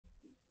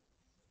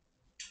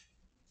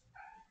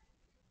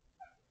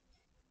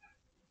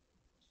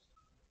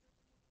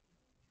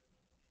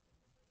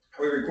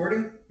Are we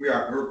recording? We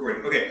are. We're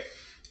recording. Okay.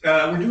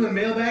 We're doing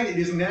mailbag. It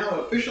is now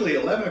officially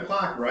 11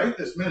 o'clock right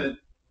this minute.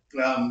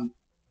 Um,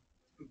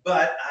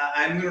 but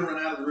I'm going to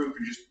run out of the room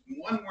for just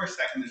one more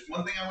second. There's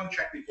one thing I want to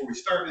check before we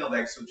start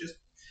mailbag. So just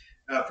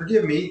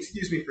forgive me,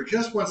 excuse me for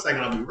just one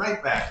second. I'll be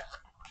right back.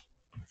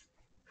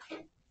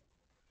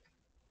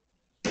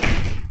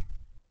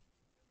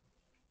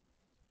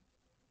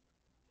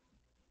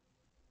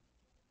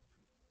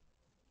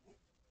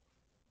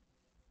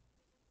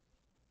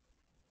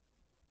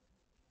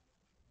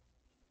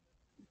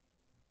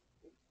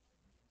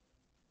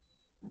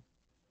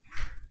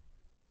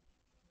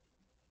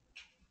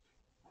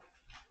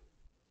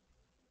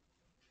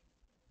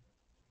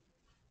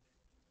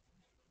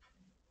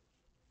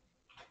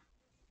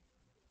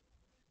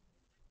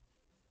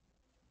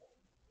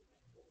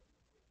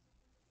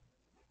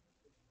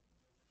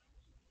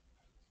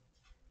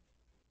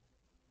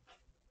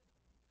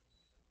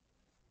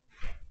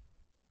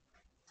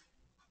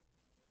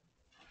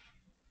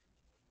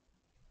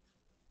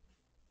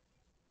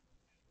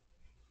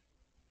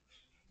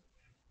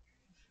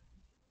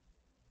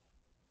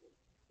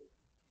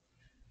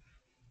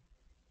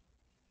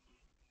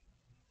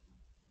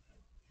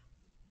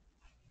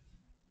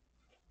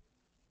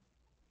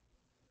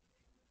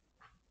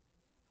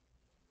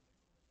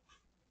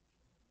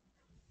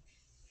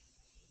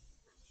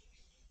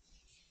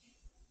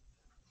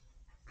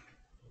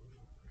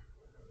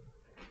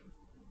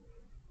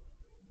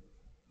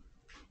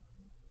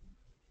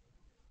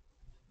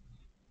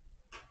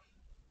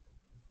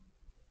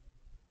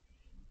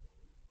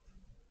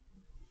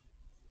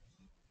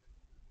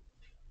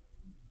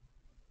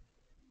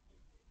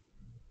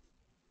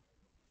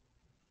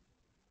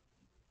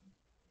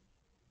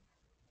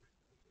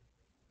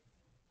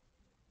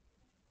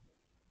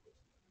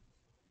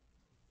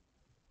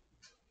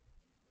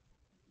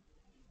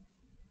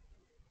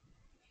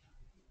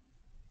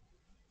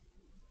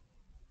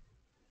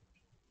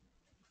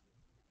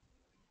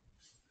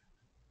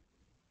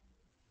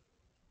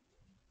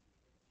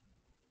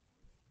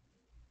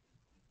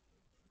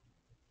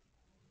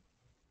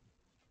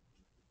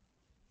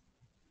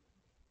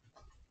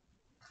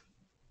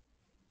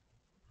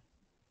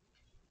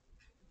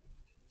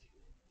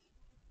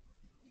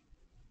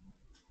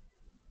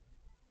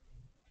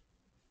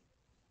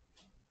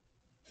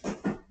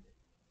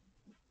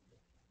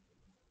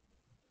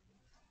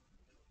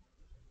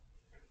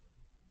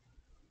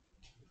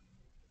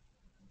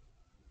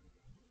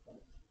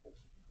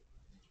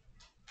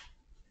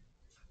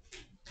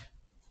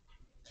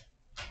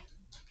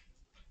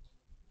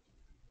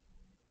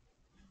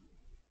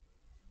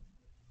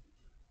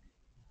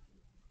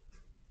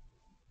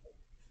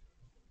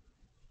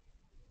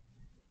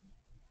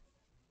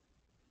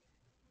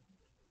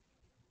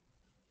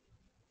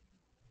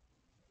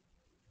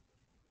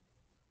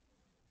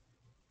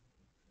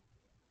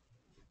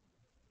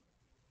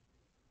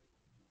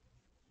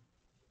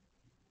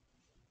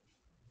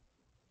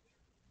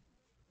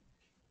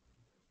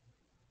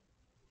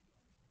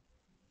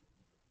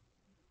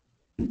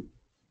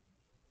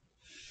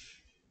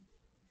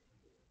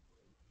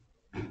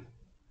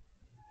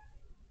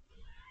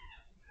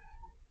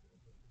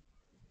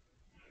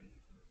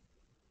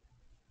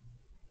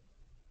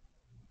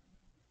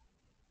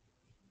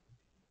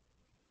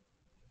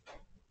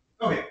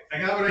 Okay, I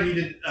got what I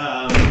needed.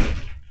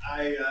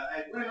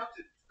 I went out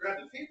to grab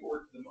the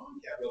paperwork for the mom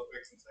cat real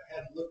quick since I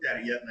hadn't looked at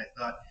it yet, and I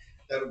thought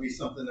that would be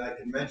something I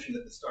could mention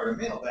at the start of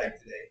mailbag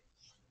today.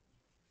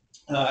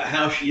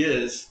 How she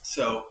is.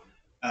 So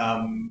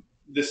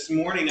this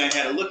morning I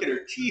had a look at her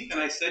teeth and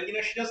I said,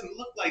 she doesn't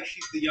look like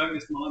she's the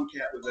youngest mom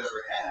cat we've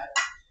ever had.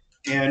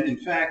 And in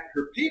fact,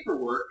 her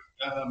paperwork,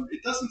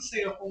 it doesn't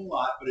say a whole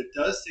lot, but it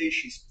does say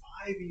she's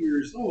 5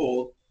 years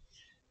old.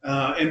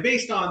 And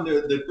based on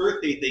the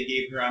birth date they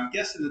gave her, I'm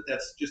guessing that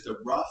that's just a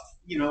rough,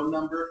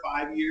 number,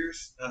 5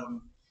 years.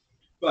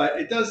 But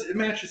it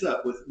matches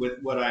up with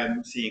what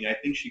I'm seeing. I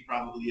think she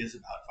probably is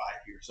about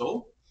 5 years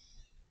old.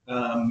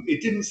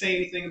 It didn't say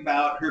anything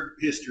about her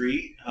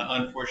history,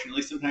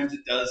 unfortunately. Sometimes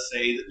it does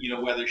say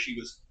that, whether she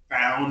was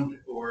found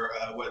or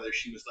whether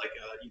she was like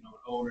an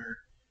owner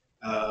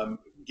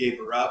gave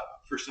her up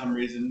for some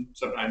reason,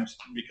 sometimes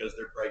because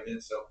they're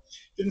pregnant. So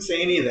didn't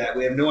say any of that.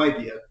 We have no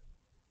idea.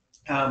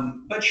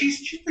 But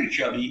she's pretty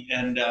chubby,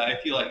 and I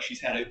feel like she's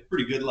had a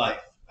pretty good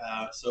life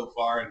so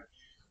far. And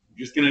I'm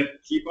just going to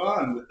keep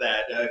on with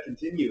that,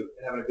 continue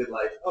having a good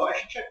life. Oh, I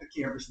should check the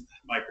cameras and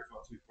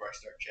microphones before I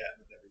start chatting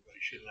with everybody,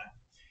 shouldn't I?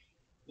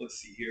 Let's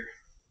see here.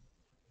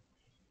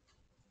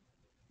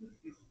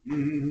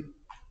 Mm-hmm.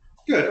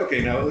 Good.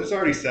 Okay. Now it's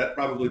already set,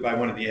 probably by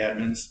one of the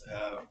admins.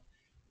 All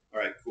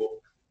right. Cool.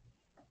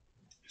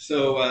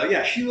 So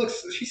yeah,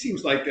 she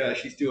seems like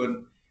she's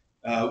doing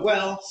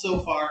well so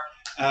far.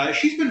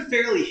 She's been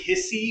fairly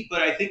hissy,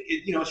 but I think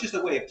it's just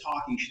a way of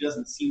talking. She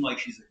doesn't seem like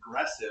she's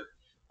aggressive.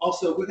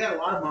 Also, we've had a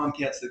lot of mom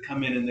cats that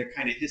come in and they're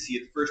kind of hissy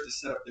at first to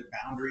set up their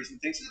boundaries and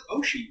things.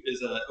 Oshi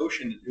is a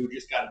Ocean who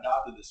just got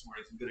adopted this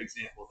morning. It's a good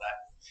example of that.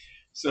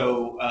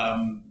 So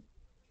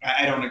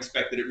I don't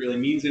expect that it really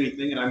means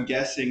anything, and I'm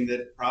guessing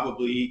that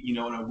probably, in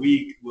a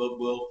week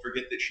we'll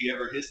forget that she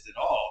ever hissed at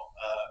all.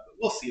 But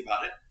we'll see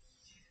about it.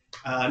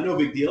 No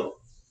big deal.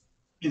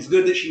 It's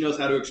good that she knows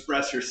how to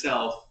express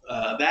herself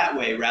that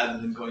way rather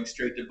than going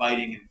straight to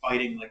biting and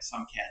fighting like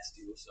some cats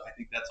do. So I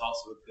think that's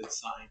also a good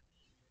sign.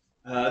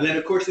 Then,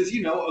 of course, as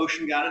you know,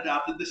 Ocean got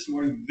adopted this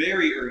morning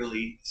very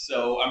early.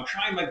 So I'm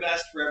trying my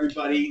best for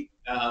everybody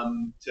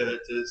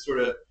to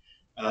sort of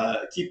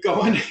keep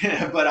going.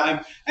 But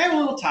I am a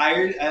little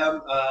tired. I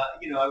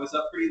was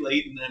up pretty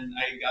late, and then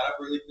I got up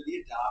early for the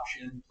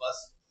adoption.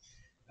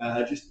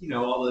 Plus, just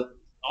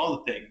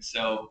all the things.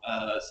 So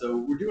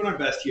we're doing our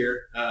best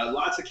here.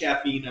 Lots of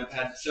caffeine. I've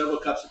had several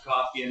cups of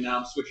coffee, and now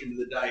I'm switching to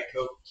the Diet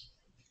Coke.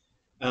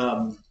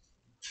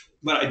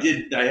 But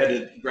I had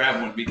to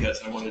grab one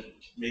because I wanted to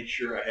make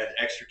sure I had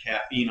extra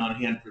caffeine on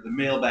hand for the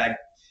mailbag.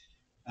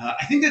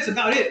 I think that's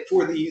about it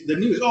for the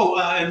news. Oh,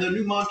 and the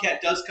new mom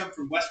cat does come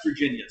from West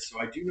Virginia,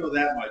 so I do know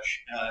that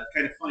much.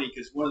 Kind of funny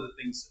because one of the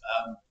things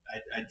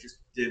I just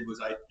did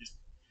was I just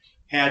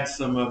had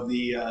some of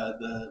the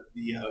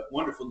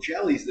wonderful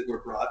jellies that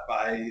were brought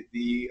by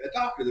the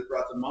adopter that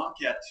brought the mom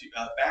cat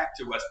back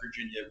to West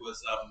Virginia. It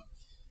was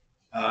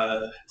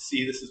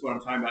see, this is what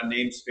I'm talking about.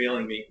 Names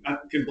failing me. I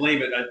can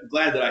blame it. I'm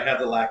glad that I have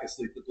the lack of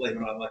sleep to blame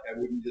it on. Like I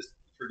wouldn't just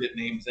forget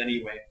names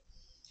anyway.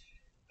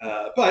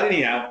 But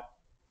anyhow,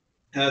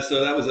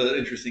 so that was an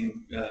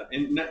interesting,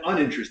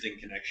 uninteresting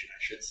connection, I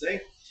should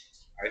say.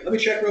 All right, let me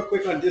check real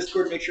quick on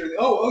Discord, make sure.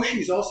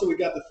 Oshi's also, we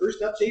got the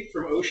first update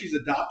from Oshi's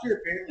adopter.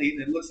 Apparently,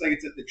 it looks like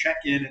it's at the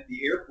check-in at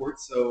the airport,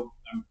 so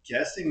I'm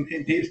guessing they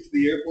made it to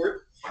the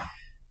airport.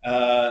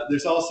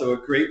 There's also a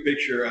great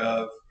picture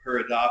of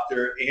her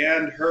adopter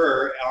and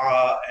her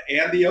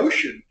and the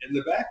ocean in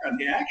the background,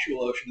 the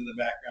actual ocean in the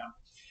background.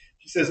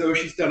 She says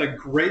Oshi's done a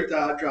great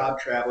job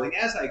traveling,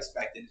 as I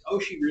expected.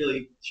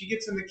 She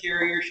gets in the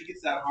carrier, she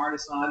gets that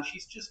harness on,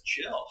 she's just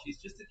chill. She's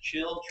just a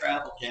chill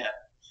travel cat.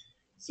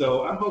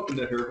 So I'm hoping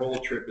that her whole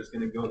trip is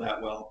going to go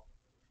that well.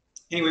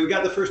 Anyway, we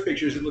got the first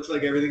pictures. It looks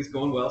like everything's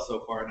going well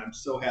so far, and I'm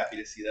so happy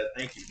to see that.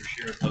 Thank you for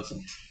sharing those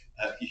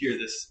if you hear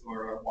this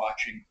or are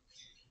watching.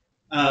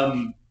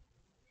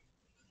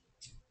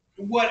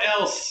 What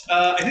else?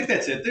 I think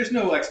that's it. There's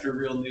no extra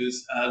real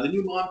news. The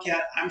new mom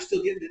cat, I'm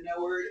still getting to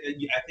know her.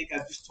 I think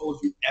I've just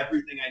told you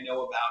everything I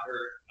know about her,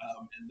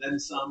 and then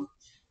some.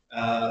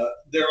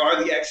 There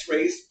are the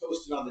x-rays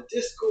posted on the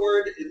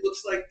Discord. It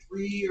looks like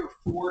 3 or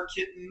 4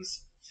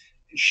 kittens.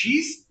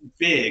 She's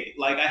big.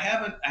 Like I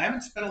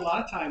haven't spent a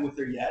lot of time with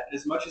her yet,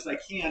 as much as I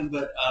can,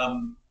 but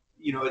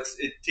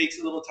it takes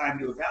a little time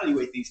to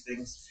evaluate these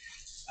things.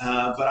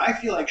 But I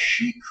feel like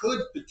she could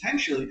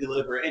potentially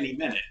deliver any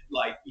minute.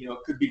 Like, it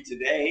could be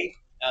today.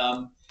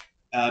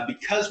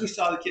 Because we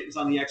saw the kittens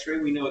on the x-ray,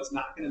 we know it's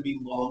not going to be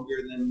longer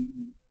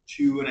than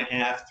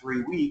 2.5,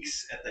 3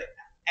 weeks at the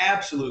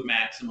absolute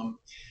maximum.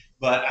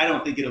 But I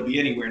don't think it'll be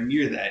anywhere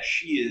near that.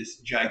 She is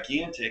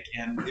gigantic,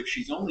 and if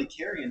she's only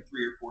carrying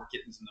 3 or 4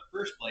 kittens in the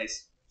first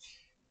place,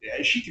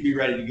 she could be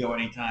ready to go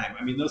anytime.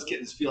 I mean, those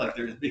kittens feel like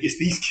they're as big as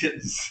these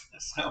kittens.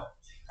 So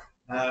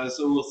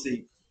we'll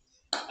see.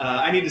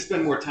 I need to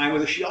spend more time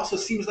with her. She also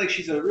seems like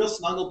she's a real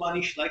snuggle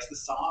bunny. She likes the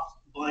soft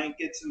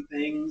blankets and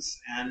things,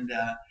 and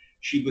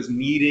she was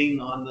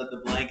kneading on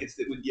the blankets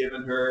that we'd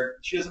given her.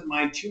 She doesn't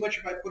mind too much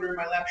if I put her in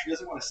my lap. She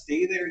doesn't want to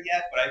stay there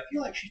yet, but I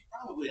feel like she's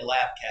probably a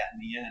lap cat in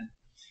the end.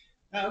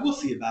 We'll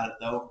see about it,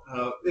 though.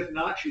 If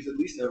not, she's at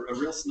least a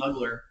real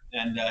snuggler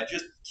and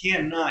just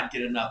cannot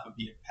get enough of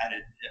being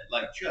petted.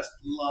 Like, just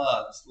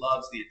loves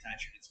the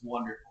attention. It's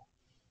wonderful.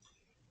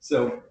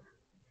 So,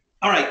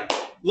 all right,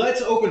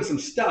 let's open some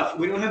stuff.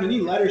 We don't have any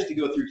letters to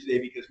go through today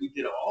because we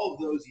did all of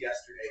those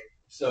yesterday.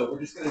 So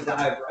we're just going to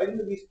dive right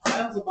into these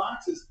piles of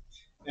boxes.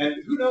 And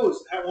who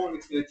knows how long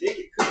it's going to take.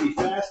 It could be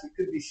fast. It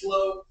could be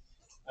slow.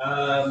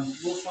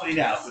 We'll find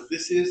out. But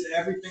this is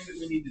everything that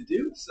we need to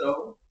do.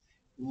 So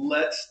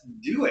let's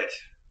do it.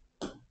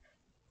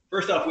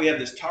 First off, we have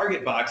this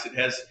Target box.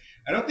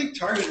 I don't think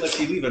Target lets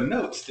you leave a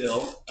note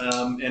still,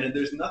 and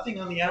there's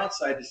nothing on the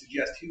outside to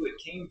suggest who it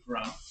came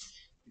from.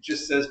 It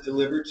just says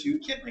delivered to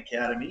Kitten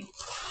Academy,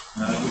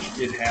 which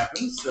did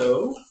happen.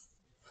 So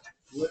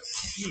let's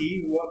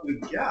see what we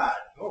got.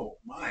 Oh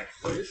my,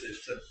 what is it?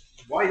 It's a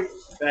white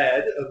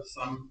bed of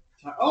some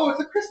type. Oh, it's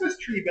a Christmas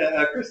tree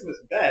bed, Christmas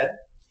bed.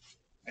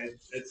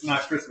 It's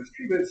not Christmas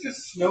tree, but it's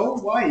just snow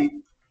white.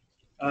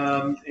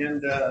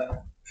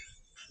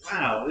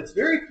 Wow, it's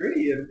very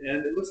pretty, and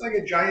it looks like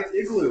a giant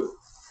igloo.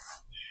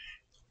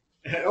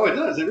 Oh, it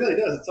does. It really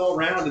does. It's all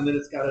round, and then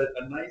it's got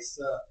a nice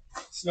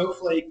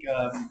snowflake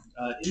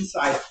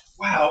inside.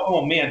 Wow.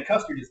 Oh, man.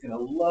 Custard is going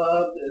to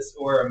love this,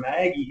 or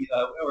Maggie,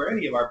 or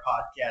any of our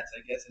podcasts,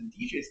 I guess. And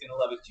DJ's going to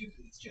love it, too,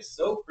 because it's just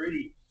so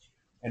pretty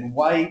and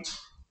white.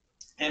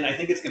 And I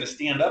think it's going to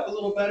stand up a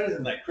little better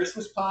than that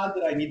Christmas pod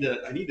that I need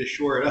to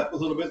shore it up a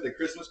little bit, the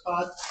Christmas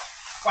pod.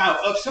 Wow,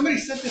 if somebody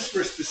sent this for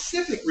a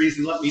specific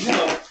reason, let me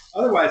know.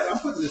 Otherwise, I'm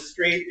putting this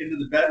straight into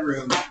the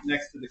bedroom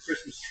next to the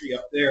Christmas tree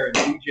up there, and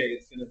DJ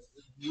is going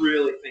to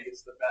really think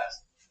it's the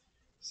best.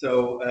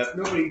 So if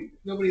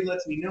nobody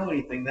lets me know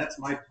anything, that's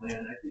my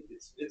plan. I think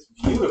it's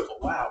beautiful.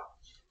 Wow,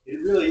 it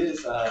really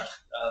is like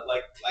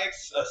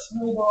a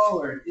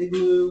snowball or an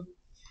igloo.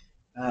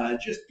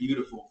 Just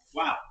beautiful.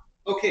 Wow.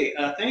 Okay,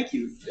 thank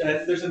you.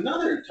 There's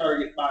another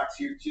Target box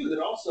here too that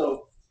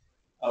also.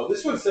 Oh,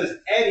 this one says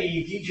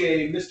Eddie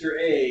DJ Mr.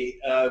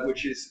 A,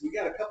 which is we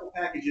got a couple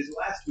packages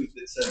last week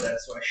that said that,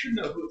 so I should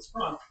know who it's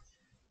from.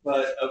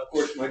 But of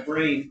course, my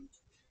brain.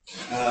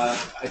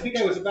 I think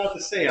I was about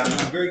to say I'm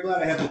very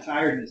glad I have the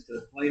tiredness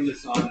to blame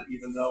this on,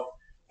 even though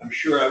I'm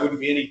sure I wouldn't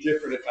be any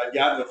different if I'd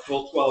gotten a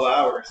full 12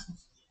 hours.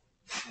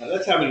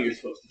 That's how many you're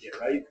supposed to get,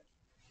 right?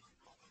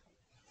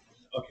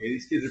 Okay,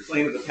 these kids are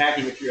playing with the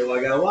packing material.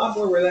 I got a lot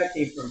more where that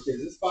came from,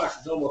 kids. This box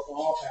is almost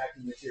all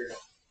packing material.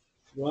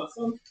 You want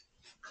some?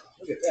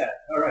 Look at that.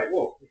 All right,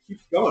 whoa, it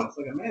keeps going. It's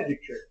like a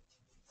magic trick.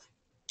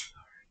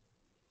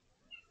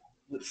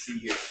 Let's see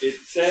here. It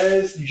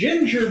says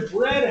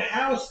gingerbread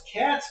house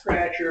cat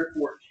scratcher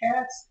for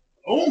cats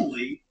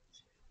only.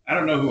 I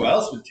don't know who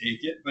else would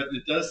take it, but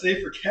it does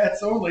say for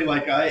cats only,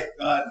 like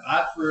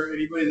not for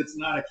anybody that's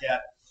not a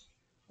cat.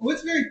 Well,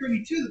 it's very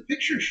pretty too. The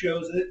picture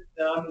shows it.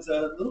 It's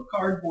a little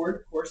cardboard,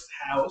 of course,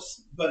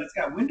 house, but it's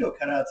got window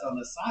cutouts on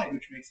the side,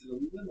 which makes it a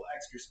little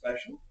extra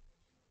special.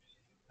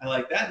 I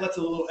like that. Lets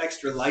a little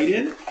extra light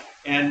in.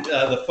 And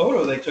the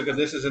photo they took of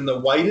this is in the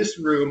whitest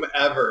room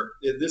ever.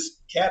 This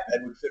cat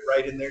bed would fit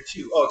right in there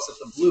too. Oh, except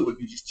the blue would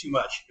be just too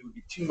much. It would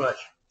be too much.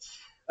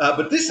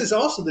 But this is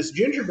also, this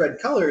gingerbread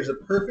color is a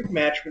perfect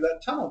match for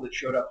that tunnel that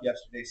showed up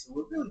yesterday. So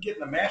we're really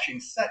getting a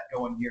matching set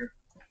going here.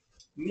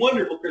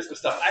 Wonderful Christmas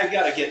stuff. I've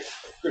got to get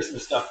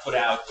Christmas stuff put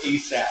out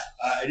ASAP.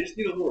 I just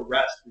need a little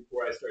rest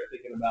before I start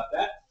thinking about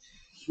that.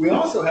 We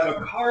also have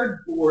a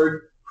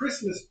cardboard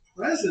Christmas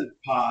present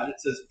pod. It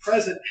says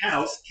present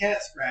house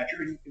cat scratcher,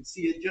 and you can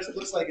see it just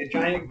looks like a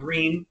giant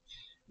green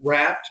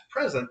wrapped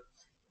present.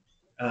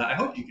 I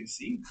hope you can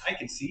see. I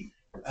can see.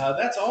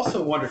 That's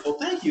also wonderful.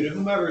 Thank you to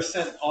whomever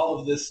sent all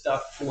of this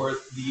stuff for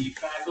the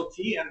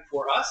faculty and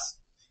for us.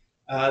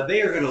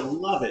 They are going to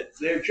love it.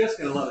 They're just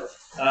going to love it.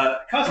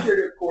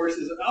 Custard, of course,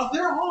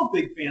 they're all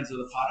big fans of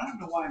the pod. I don't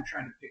know why I'm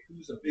trying to pick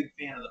who's a big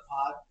fan of the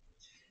pod.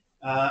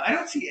 I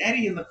don't see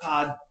Eddie in the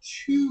pod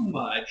too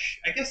much.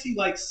 I guess he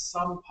likes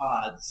some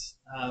pods,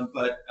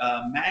 but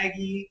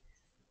Maggie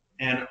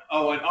and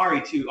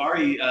Ari too.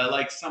 Ari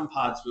likes some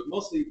pods, but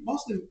mostly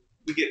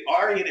we get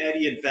Ari and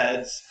Eddie in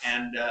beds,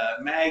 and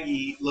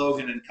Maggie,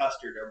 Logan, and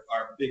Custard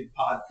are big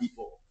pod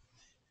people.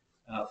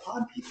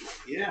 Pod people,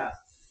 yeah.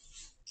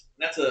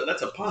 That's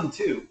a pun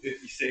too,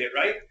 if you say it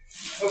right.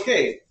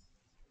 Okay,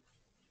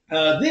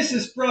 this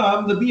is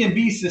from the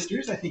B&B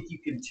sisters. I think you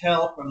can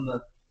tell from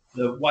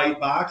the white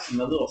box and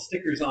the little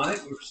stickers on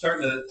it. We're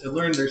starting to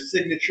learn their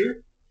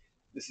signature.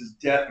 This is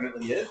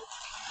definitely it.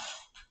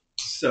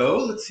 So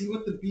let's see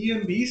what the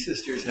B&B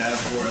sisters have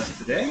for us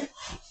today.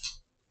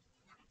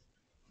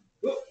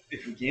 Oh,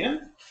 if we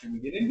can we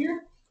get in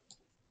here?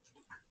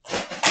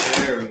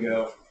 There we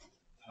go.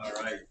 All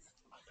right.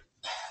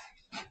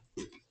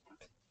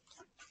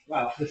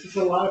 Wow, this is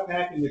a lot of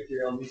packing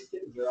material, and these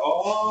kittens are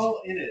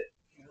all in it.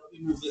 Let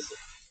me move this.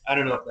 I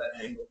don't know if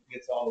that angle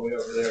gets all the way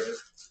over there, but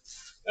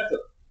that's a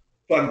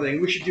fun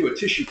thing. We should do a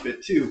tissue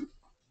fit too.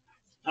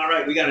 All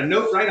right, we got a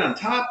note right on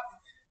top.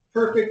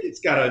 Perfect. It's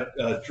got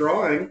a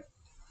drawing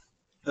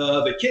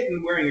of a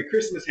kitten wearing a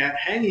Christmas hat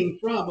hanging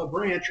from a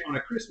branch on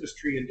a Christmas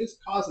tree and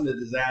just causing a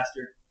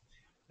disaster.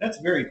 That's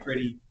very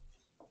pretty.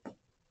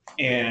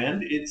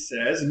 And it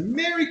says,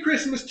 Merry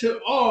Christmas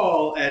to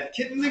all at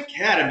Kitten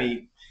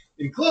Academy.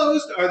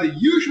 Enclosed are the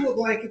usual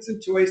blankets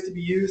and toys to be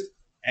used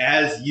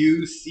as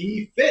you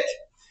see fit.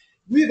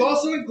 We've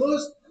also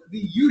enclosed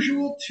the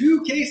usual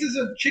 2 cases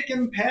of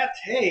chicken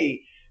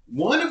pate.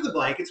 One of the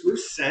blankets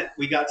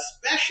we got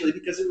specially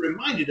because it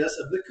reminded us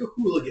of the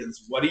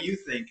Cahooligans. What do you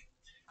think?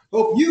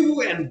 Hope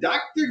you and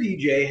Dr.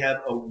 DJ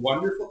have a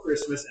wonderful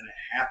Christmas and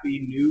a happy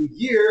new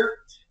year.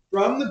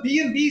 From the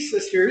B&B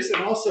sisters,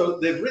 and also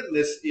they've written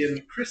this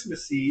in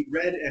Christmassy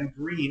red and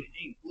green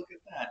ink. Look at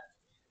that.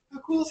 How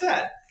cool is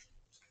that?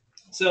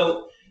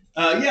 So,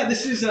 yeah,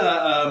 this is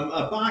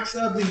a box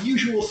of the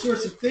usual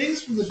sorts of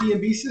things from the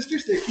B&B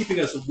sisters. They're keeping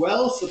us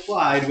well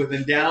supplied with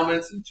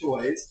endowments and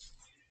toys.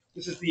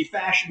 This is the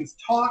Fashions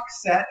Talk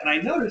set, and I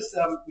noticed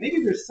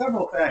maybe there's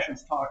several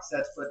Fashions Talk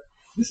sets, but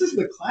this is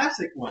the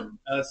classic one.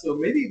 So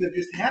maybe they've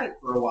just had it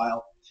for a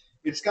while.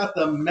 It's got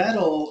the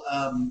metal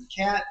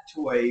cat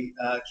toy,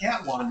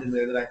 cat wand in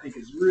there that I think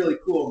is really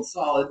cool and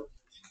solid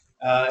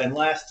and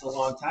lasts a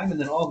long time,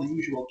 and then all the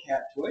usual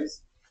cat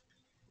toys.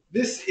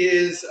 This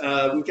is,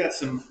 we've got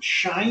some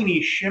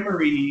shiny,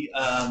 shimmery,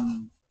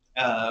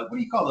 what do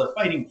you call the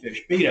fighting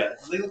fish? Beta.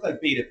 They look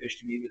like beta fish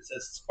to me, but it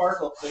says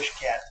Sparkle Fish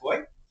cat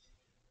toy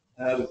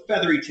with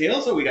feathery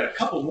tails. So we got a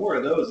couple more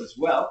of those as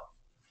well.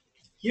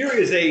 Here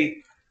is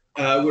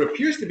what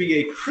appears to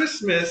be a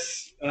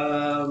Christmas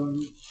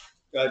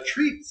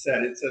treat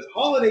set. It says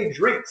Holiday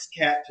Drinks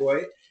cat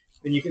toy.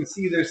 And you can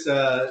see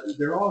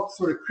they're all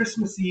sort of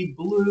Christmassy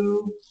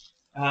blue.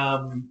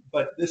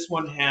 But this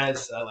one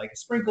has like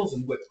sprinkles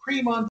and whipped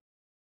cream on.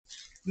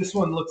 This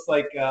one looks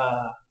like,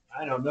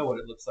 I don't know what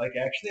it looks like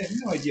actually. I have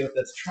no idea what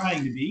that's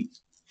trying to be.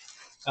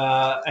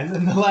 And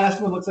then the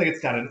last one looks like it's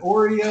got an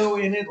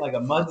Oreo in it, like a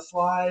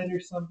mudslide or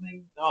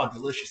something. Oh,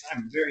 delicious.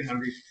 I'm very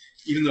hungry,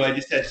 even though I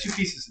just had 2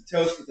 pieces of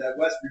toast with that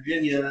West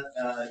Virginia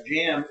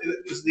jam.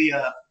 It was the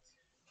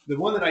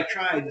one that I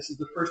tried. This is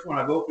the first one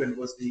I've opened.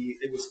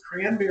 It was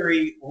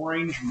cranberry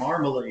orange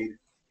marmalade,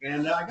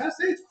 and I gotta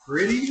say it's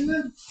pretty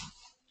good.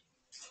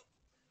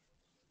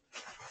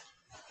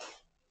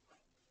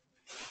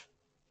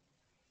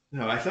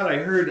 No, I thought I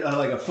heard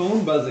like a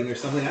phone buzzing or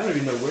something. I don't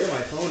even know where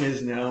my phone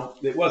is now.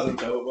 It wasn't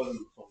though. It wasn't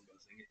the phone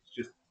buzzing. It's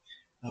just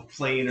a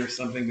plane or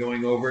something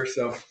going over.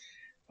 So,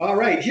 all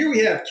right, here we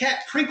have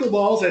cat crinkle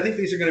balls. I think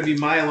these are going to be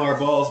Mylar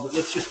balls, but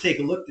let's just take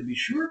a look to be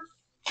sure.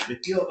 They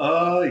feel,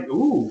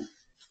 ooh,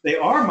 they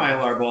are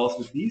Mylar balls,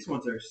 but these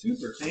ones are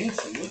super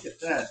fancy. Look at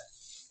that.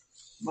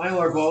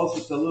 Mylar balls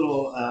with the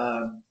little,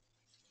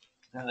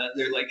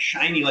 they're like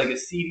shiny like a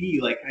CD,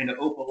 like kind of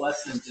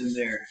opalescent in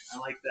there. I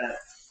like that.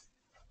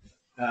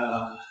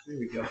 There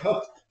we go.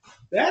 Oh,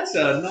 that's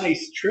a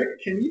nice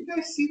trick. Can you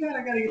guys see that?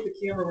 I got to get the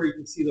camera where you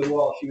can see the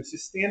wall. She was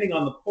just standing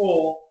on the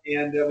pole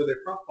and with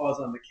her front paws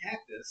on the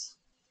cactus.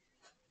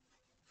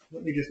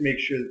 Let me just make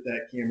sure that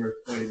that camera is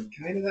pointed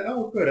kind of that.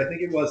 Oh, good. I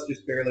think it was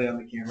just barely on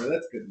the camera.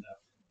 That's good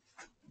enough.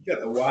 You got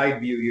the wide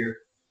view here.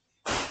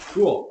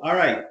 Cool. All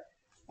right.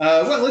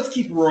 Well, let's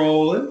keep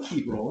rolling.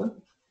 Keep rolling.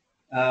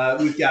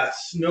 We've got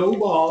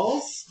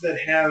snowballs that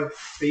have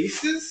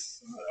faces.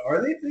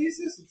 Are they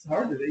faces? It's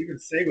hard to even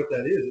say what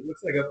that is. It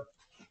looks like a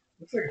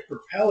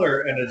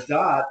propeller and a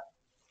dot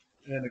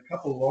and a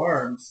couple of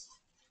arms.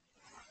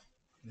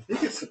 I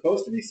think it's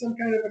supposed to be some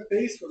kind of a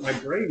face, but my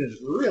brain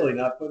is really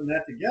not putting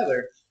that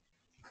together.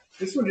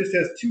 This one just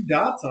has 2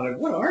 dots on it.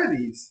 What are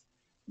these?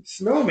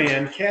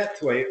 Snowman cat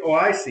toy. Oh,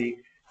 I see.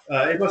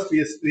 It must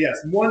be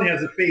yes. One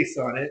has a face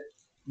on it.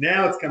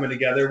 Now it's coming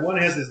together. One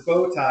has his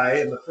bow tie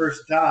and the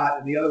first dot,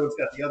 and the other one's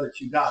got the other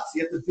 2 dots. So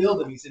you have to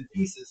build him. He's in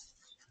pieces.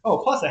 Oh,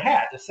 plus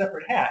a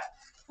separate hat.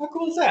 How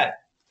cool is that?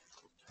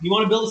 You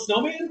want to build a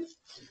snowman?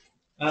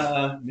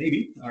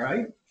 Maybe. All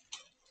right.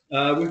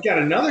 We've got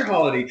another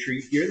holiday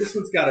treat here. This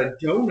one's got a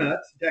donut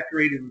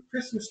decorated with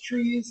Christmas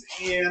trees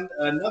and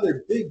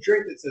another big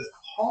drink that says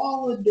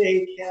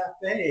Holiday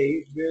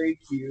Cafe. Very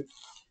cute.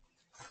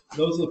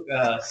 Those look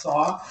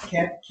soft.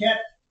 Catnippy,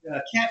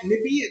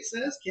 it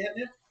says.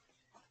 Catnip.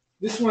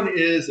 This one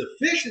is a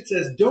fish that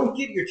says, "Don't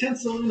get your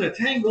tinsel in a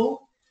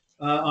tangle."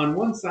 On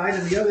one side,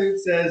 and the other it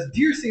says,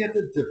 "Dear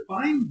Santa,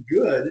 define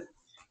good."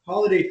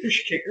 Holiday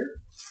fish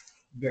kicker.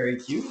 Very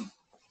cute.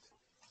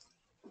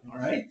 All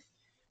right.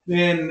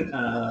 Then,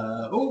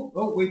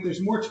 wait,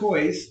 there's more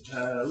toys.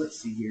 Let's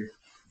see here.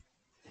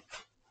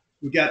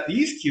 We got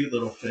these cute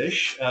little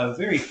fish,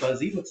 very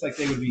fuzzy. Looks like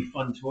they would be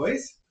fun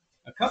toys.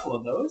 A couple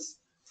of those.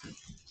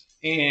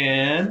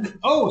 And,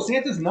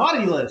 Santa's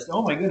naughty list.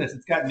 Oh my goodness,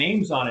 it's got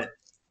names on it.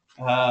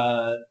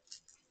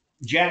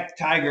 Jack,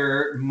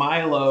 Tiger,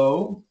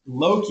 Milo,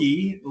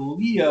 Loki,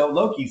 Leo.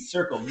 Loki's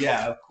circled,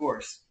 yeah, of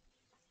course.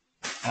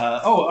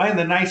 And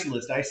the nice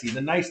list. I see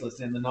the nice list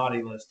and the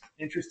naughty list.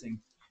 Interesting.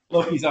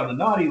 Loki's on the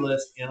naughty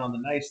list, and on the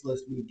nice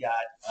list we've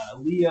got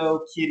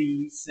Leo,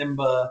 Kitty,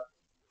 Simba,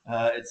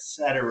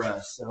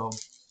 etc. So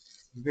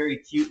very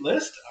cute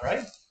list. All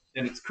right,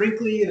 and it's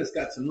crinkly and it's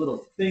got some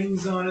little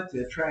things on it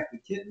to attract the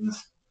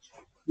kittens.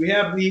 We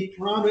have the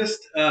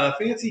promised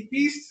Fancy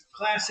Feast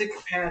classic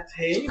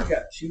pate. We've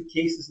got 2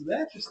 cases of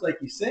that, just like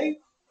you say.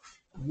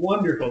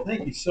 Wonderful.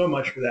 Thank you so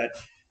much for that.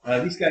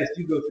 These guys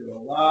do go through a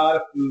lot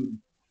of food.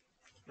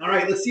 All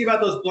right, let's see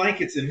about those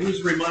blankets and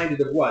who's reminded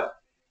of what.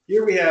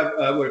 Here we have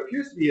what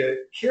appears to be a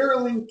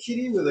caroling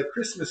kitty with a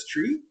Christmas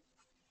tree,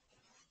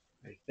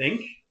 I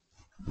think.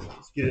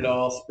 Let's get it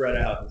all spread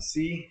out and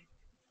see.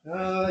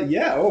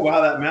 Yeah, oh wow,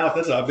 that mouth,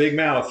 that's a big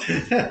mouth.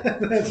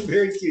 That's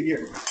very cute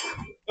here.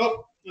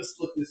 Oh, let's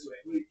look this way.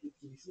 Wait,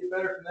 can you see it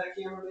better from that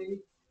camera maybe?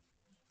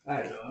 I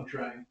don't know, I'm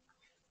trying.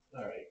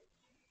 All right,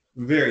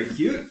 very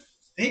cute.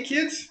 Hey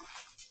kids,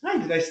 hi,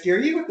 did I scare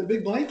you with the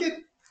big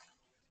blanket?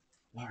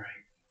 All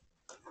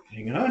right,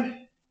 hang on.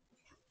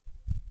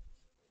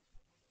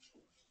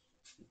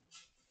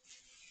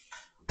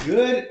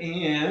 Good,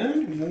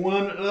 and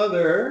one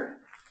other.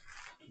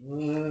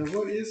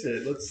 What is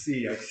it? Let's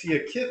see. I see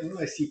a kitten.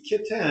 I see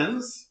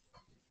kittens.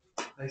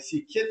 I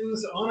see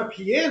kittens on a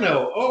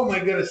piano. Oh my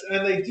goodness.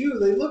 And they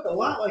look a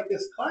lot like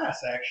this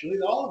class, actually.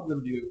 All of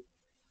them do.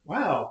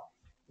 Wow.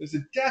 There's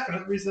a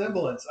definite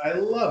resemblance. I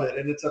love it.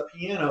 And it's a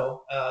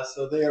piano,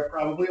 so they are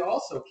probably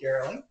also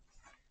caroling.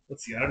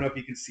 Let's see. I don't know if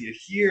you can see it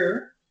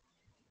here.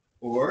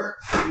 Or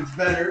it's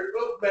better.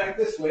 Oh, back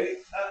this way.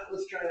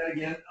 Let's try that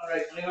again. All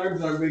right, my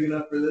arms aren't big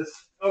enough for this.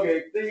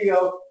 Okay, there you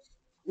go.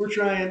 We're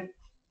trying.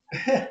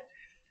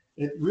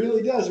 It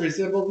really does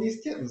resemble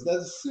these kittens.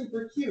 That's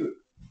super cute.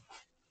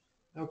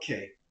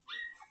 Okay.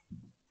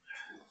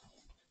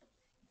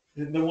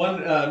 And the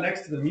one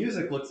next to the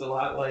music looks a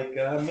lot like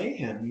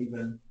Mayhem,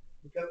 even.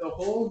 We've got the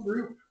whole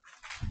group.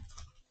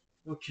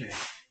 Okay.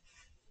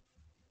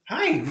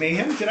 Hi,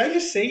 Mayhem. Did I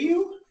just say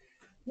you?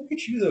 Look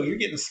at you, though. You're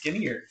getting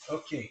skinnier.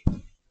 Okay.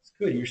 Let's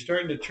Good. You're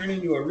starting to turn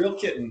into a real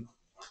kitten.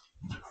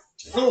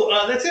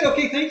 Oh, that's it.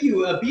 Okay, thank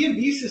you.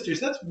 B&B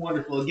Sisters, that's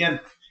wonderful. Again,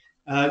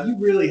 you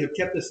really have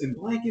kept us in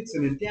blankets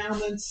and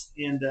endowments,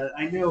 and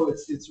I know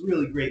it's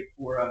really great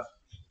for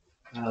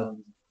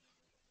um,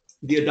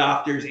 the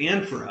adopters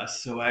and for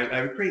us. So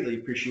I greatly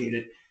appreciate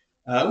it.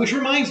 Which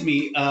reminds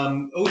me,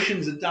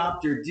 Ocean's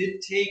adopter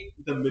did take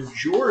the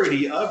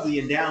majority of the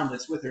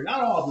endowments with her.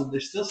 Not all of them.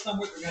 There's still some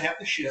that we're going to have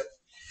to ship.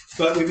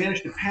 But we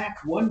managed to pack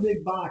one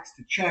big box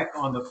to check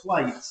on the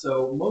flight.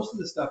 So most of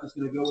the stuff is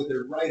going to go with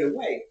her right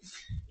away,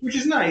 which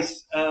is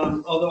nice.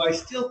 Although I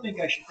still think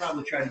I should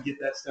probably try to get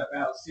that stuff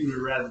out sooner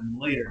rather than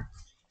later.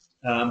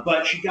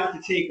 But she got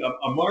to take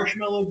a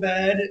marshmallow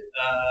bed,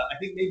 I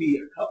think maybe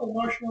a couple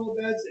marshmallow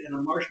beds, and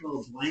a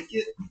marshmallow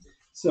blanket.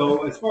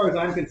 So as far as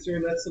I'm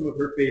concerned, that's some of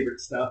her favorite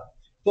stuff.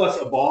 Plus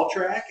a ball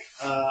track.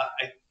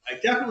 I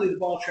definitely the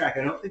ball track.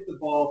 I don't think the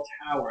ball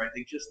tower. I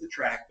think just the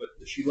track. But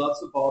she loves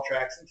the ball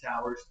tracks and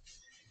towers.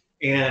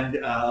 And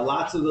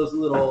lots of those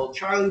little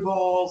Charlie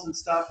balls and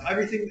stuff.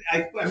 Everything.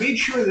 I made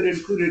sure that it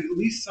included at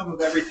least some of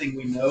everything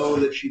we know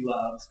that she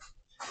loves.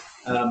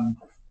 Um,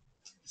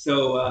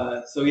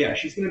 so yeah,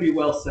 she's going to be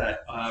well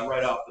set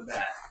right off the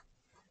bat.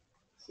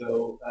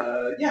 So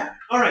yeah,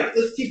 all right,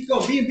 let's keep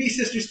going. B&B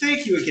Sisters,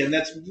 thank you again.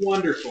 That's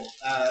wonderful.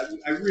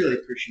 I really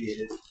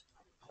appreciate it.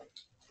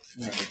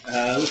 All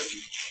right, let's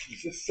see.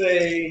 Let's just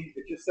say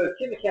it just says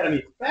Kitten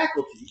Academy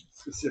faculty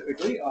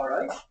specifically. All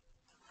right,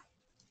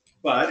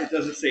 but it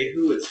doesn't say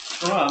who it's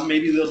from.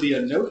 Maybe there'll be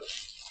a note.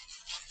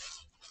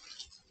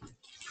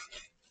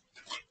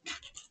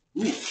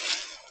 Ooh.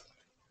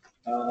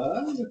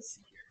 Let's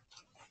see.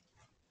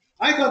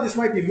 I thought this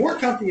might be more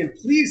comfy and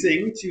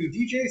pleasing to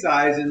DJ's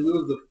eyes in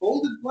lieu of the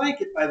folded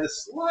blanket by the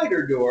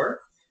slider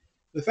door.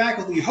 The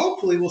faculty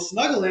hopefully will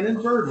snuggle in and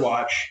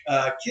birdwatch.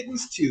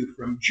 Kittens too,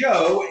 from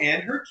Joe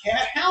and her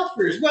cat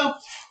Halfers. Well,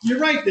 you're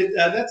right.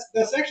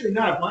 That's actually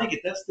not a blanket.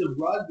 That's the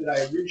rug that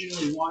I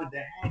originally wanted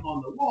to hang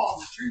on the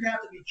wall. It turned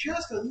out to be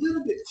just a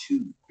little bit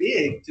too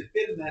big to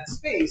fit in that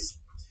space.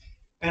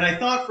 And I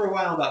thought for a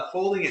while about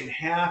folding it in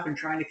half and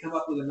trying to come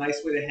up with a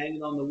nice way to hang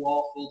it on the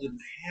wall, folded in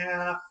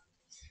half.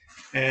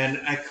 And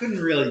I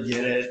couldn't really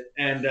get it.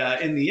 And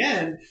in the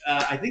end,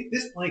 I think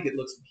this blanket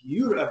looks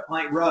beautiful. A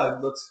blanket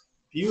rug looks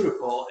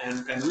beautiful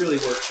and really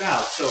works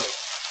out. So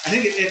I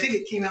think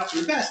it came out for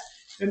the best.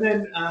 And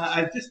then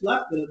I just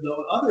left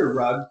the other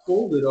rug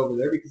folded over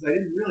there because I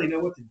didn't really know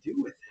what to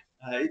do with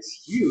it.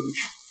 It's huge,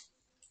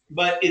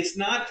 but it's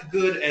not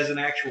good as an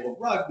actual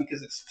rug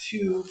because it's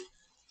too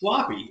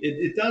floppy.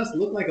 It does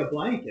look like a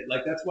blanket.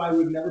 Like that's why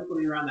we've never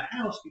put it around the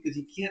house because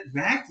you can't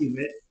vacuum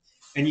it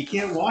and you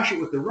can't wash it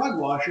with the rug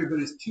washer,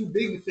 but it's too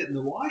big to fit in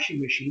the washing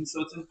machine,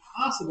 so it's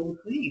impossible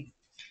to clean.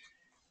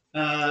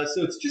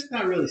 So it's just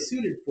not really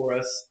suited for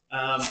us.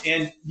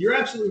 And you're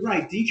absolutely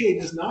right. DJ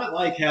does not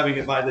like having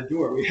it by the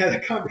door. We had a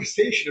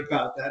conversation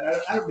about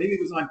that. Maybe it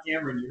was on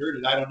camera and you heard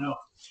it. I don't know.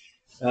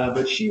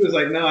 But she was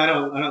like, "No, I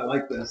don't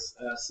like this."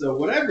 So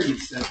whatever you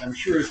sent, I'm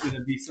sure is going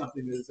to be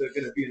something that's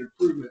going to be an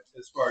improvement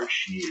as far as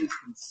she is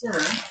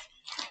concerned.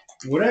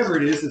 Whatever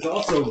it is, it's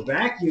also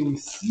vacuum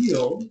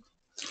sealed.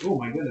 Oh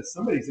my goodness,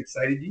 somebody's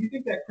excited. Do you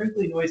think that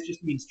crinkly noise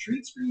just means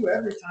treats for you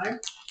every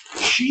time?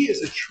 She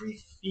is a treat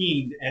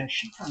fiend, and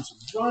she comes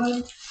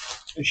running,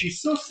 and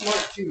she's so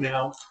smart too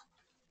now.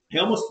 I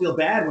almost feel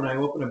bad when I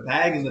open a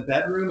bag in the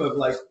bedroom of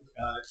like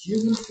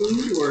human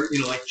food or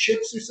like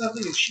chips or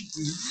something, and she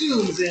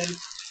zooms in.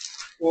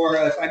 Or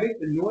if I make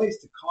the noise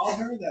to call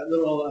her, that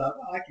little,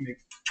 I can make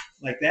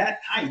like that.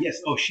 Hi, yes.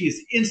 Oh, she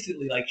is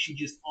instantly like she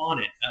just on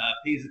it,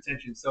 pays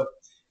attention. So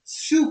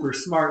super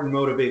smart and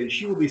motivated.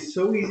 She will be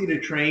so easy to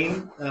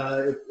train.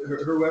 If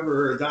whoever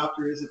her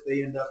adopter is, if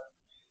they end up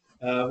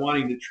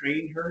wanting to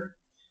train her,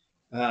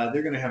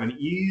 they're going to have an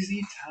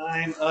easy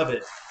time of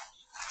it.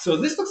 So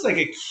this looks like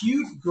a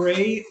cute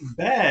gray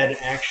bed,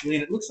 actually,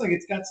 and it looks like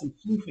it's got some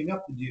floofing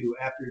up to do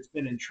after it's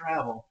been in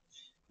travel.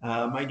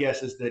 My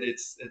guess is that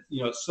it's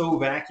so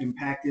vacuum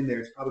packed in there,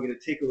 it's probably going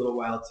to take a little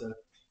while to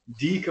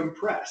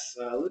decompress,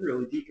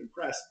 literally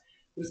decompress.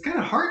 But it's kind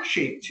of heart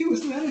shaped too.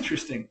 Isn't that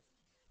interesting?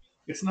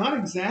 It's not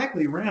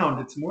exactly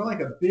round. It's more like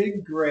a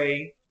big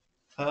gray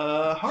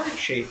heart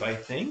shape, I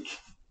think.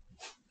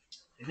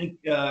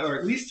 Or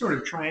at least sort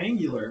of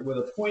triangular with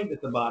a point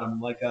at the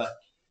bottom, like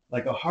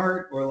a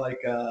heart or like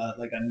a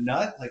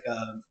nut, like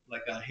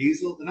a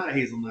hazel, not a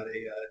hazelnut,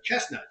 a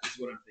chestnut is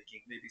what I'm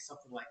thinking. Maybe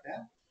something like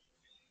that.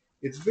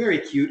 It's very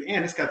cute,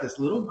 and it's got this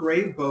little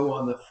gray bow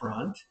on the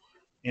front.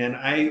 And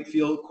I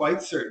feel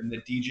quite certain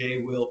that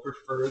DJ will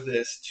prefer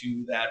this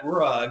to that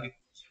rug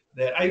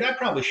that I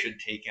probably should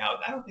take out.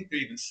 I don't think they're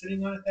even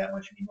sitting on it that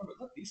much anymore.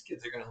 But look, these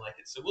kids are going to like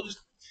it. So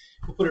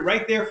we'll put it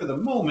right there for the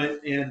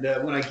moment. And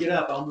when I get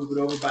up, I'll move it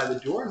over by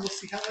the door, and we'll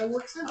see how that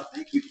works out.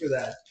 Thank you for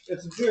that.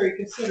 That's very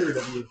considerate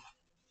of you.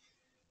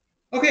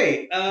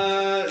 Okay,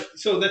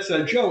 so that's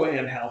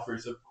Joanne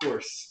Halfers, of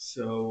course.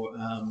 So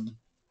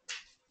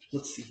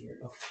let's see here.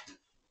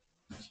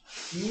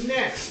 Okay.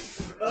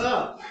 Next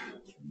up,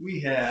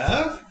 we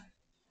have,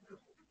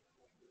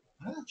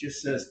 it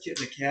just says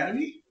Kitten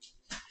Academy.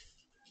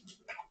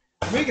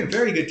 We're making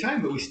very good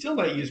time, but we still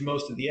might use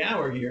most of the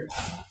hour here.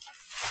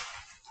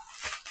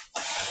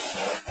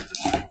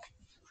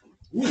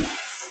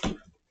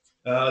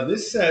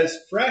 This says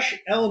Fresh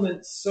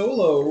Element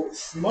Solo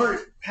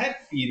Smart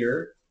Pet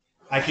Feeder.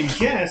 I can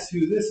guess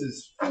who this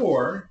is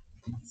for.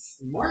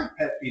 Smart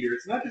pet feeder.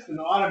 It's not just an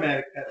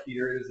automatic pet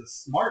feeder. It is a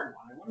smart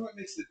one. I wonder what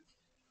makes it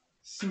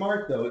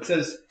smart, though. It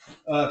says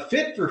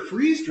fit for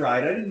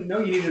freeze-dried. I didn't know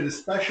you needed a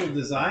special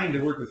design to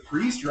work with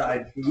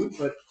freeze-dried food,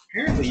 but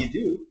apparently you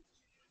do.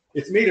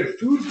 It's made of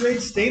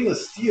food-grade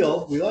stainless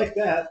steel. We like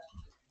that.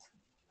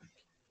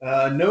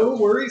 No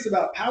worries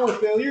about power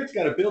failure. It's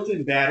got a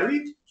built-in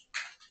battery.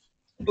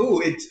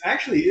 Oh, it's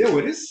actually,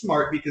 it is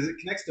smart because it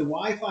connects to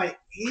Wi-Fi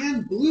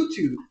and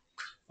Bluetooth.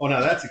 Oh, no,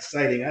 that's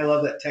exciting. I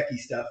love that techie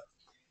stuff.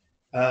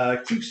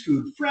 Keeps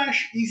food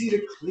fresh, easy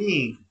to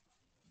clean.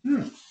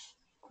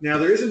 Now,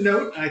 there is a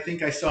note I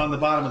think I saw on the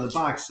bottom of the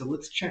box, so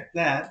let's check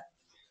that.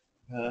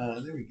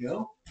 There we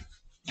go.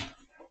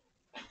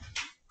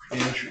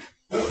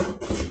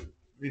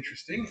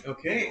 Interesting.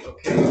 Okay.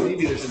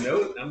 Maybe there's a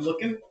note. I'm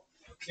looking.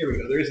 Here we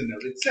go. There is a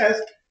note. It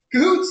says,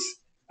 Cahoots,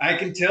 I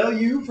can tell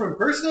you from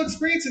personal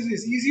experiences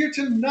it's easier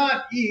to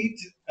not eat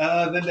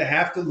than to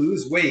have to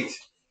lose weight.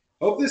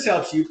 Hope this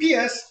helps you.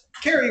 P.S.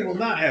 Carrie will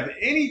not have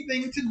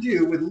anything to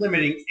do with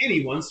limiting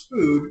anyone's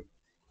food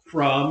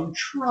from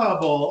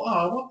trouble.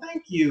 Oh, well,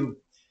 thank you.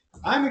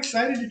 I'm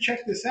excited to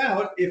check this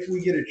out if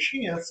we get a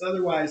chance.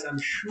 Otherwise, I'm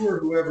sure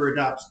whoever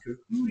adopts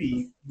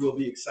Kahootie will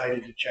be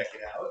excited to check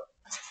it out.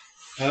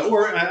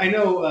 Or I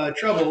know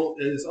Trouble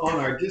is on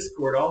our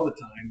Discord all the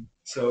time,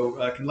 so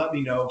can let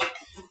me know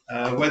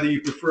whether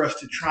you prefer us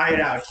to try it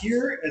out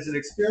here as an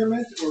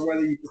experiment, or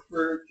whether you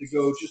prefer to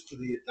go just to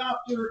the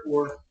adopter,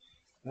 or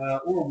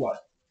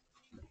what.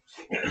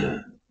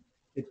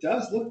 It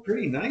does look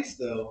pretty nice,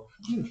 though.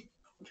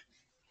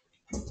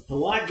 A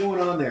lot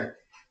going on there.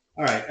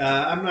 All right,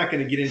 I'm not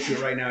going to get into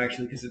it right now,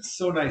 actually, because it's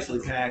so nicely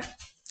packed.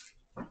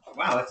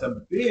 Wow, it's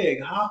a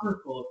big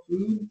hopper full of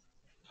food.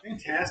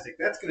 Fantastic.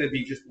 That's going to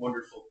be just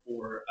wonderful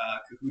for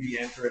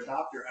Kahootie and for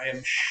Adopter, I am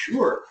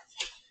sure.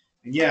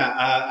 And yeah,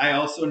 I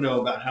also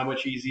know about how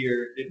much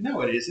easier.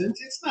 No, it isn't.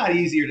 It's not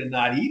easier to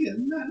not eat,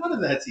 and none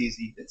of that's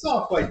easy. It's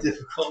all quite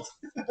difficult.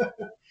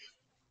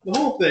 The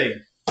whole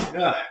thing.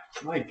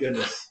 My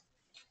goodness.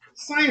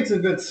 Science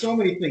invents so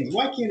many things.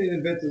 Why can't it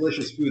invent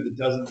delicious food that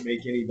doesn't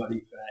make anybody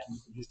fat? You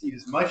can just eat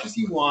as much as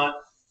you want.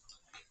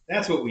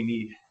 That's what we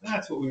need.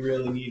 That's what we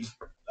really need.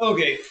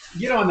 Okay,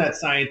 get on that,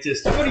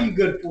 scientist. What are you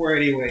good for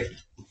anyway?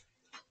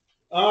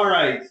 All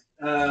right,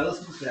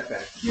 let's put that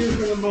back here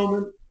for a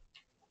moment.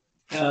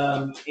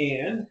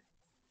 And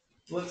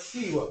let's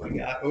see what we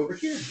got over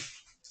here.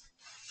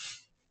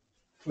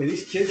 Boy,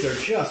 these kids are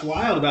just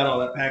wild about all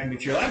that packing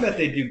material. I bet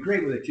they'd do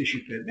great with a tissue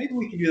pit. Maybe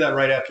we can do that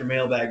right after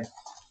Mailbag.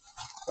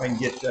 If I can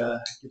get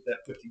that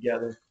put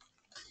together.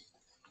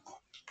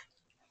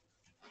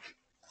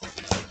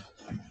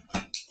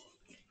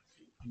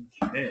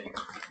 Okay.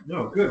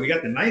 No, good. We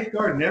got the knife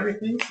guard and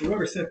everything. So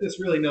whoever sent this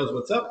really knows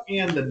what's up.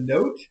 And the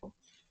note.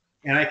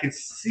 And I can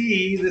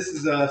see this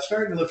is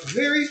starting to look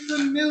very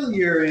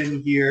familiar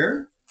in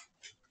here.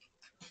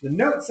 The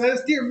note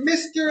says, Dear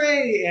Mr.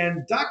 A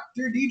and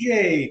Dr.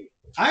 DJ,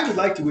 I would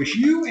like to wish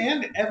you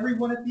and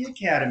everyone at the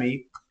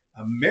Academy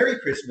a Merry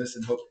Christmas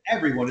and hope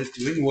everyone is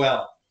doing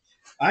well.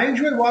 I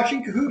enjoy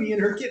watching Kahootie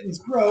and her kittens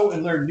grow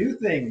and learn new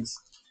things.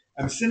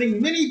 I'm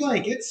sending mini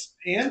blankets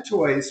and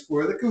toys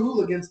for the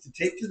Kahooligans to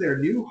take to their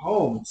new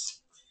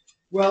homes.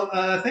 Well,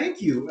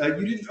 thank you.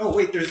 You didn't. Oh,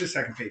 wait, there's the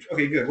second page.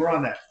 Okay, good. We're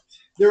on that.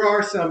 There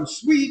are some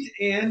sweet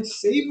and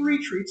savory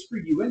treats for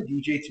you and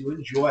DJ to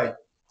enjoy.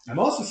 I'm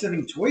also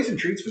sending toys and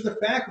treats for the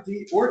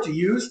faculty or to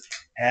use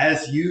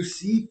as you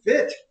see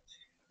fit.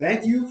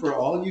 Thank you for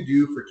all you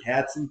do for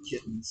cats and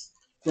kittens.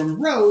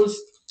 From Rose,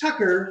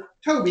 Tucker,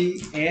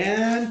 Toby,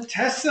 and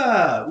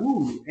Tessa.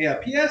 Ooh, yeah,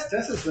 P.S.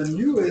 Tessa's the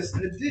newest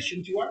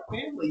addition to our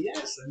family.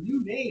 Yes, a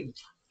new name.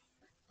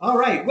 All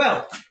right,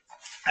 well,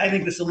 I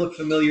think this will look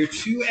familiar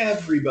to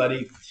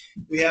everybody.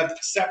 We have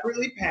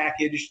separately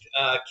packaged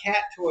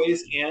cat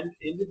toys and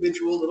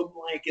individual little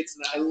blankets,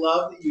 and I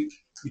love that you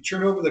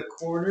turn over the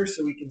corner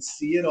so we can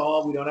see it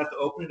all. We don't have to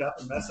open it up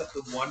and mess up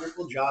the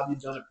wonderful job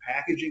you've done at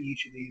packaging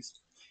each of these.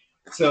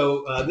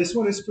 So this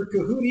one is for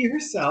Kahootie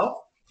herself.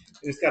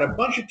 And it's got a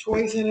bunch of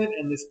toys in it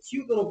and this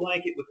cute little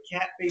blanket with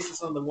cat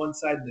faces on the one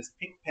side and this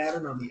pink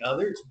pattern on the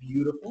other. It's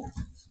beautiful.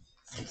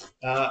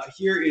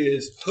 Here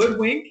is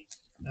Hoodwink.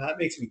 It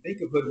makes me think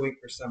of Hoodwink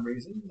for some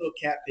reason. Little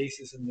cat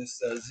faces in this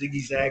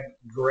ziggy-zag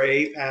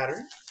gray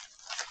pattern.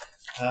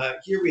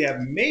 Here we have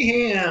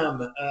Mayhem.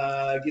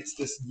 Gets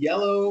this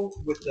yellow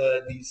with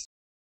these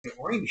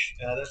orange.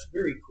 That's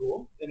very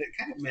cool. And it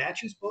kind of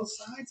matches both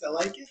sides. I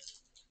like it.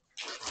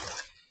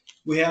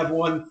 We have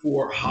one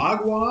for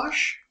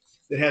Hogwash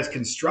that has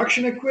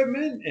construction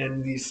equipment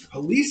and these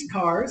police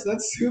cars.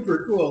 That's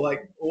super cool,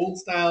 like old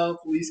style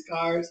police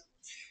cars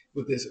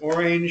with this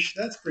orange.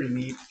 That's pretty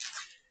neat.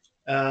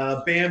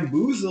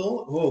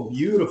 Bamboozle. Oh,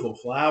 beautiful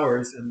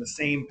flowers, and the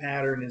same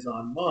pattern is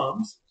on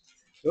Mom's.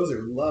 Those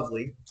are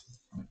lovely.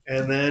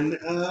 And then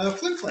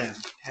Flim Flam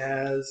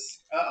has,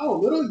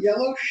 little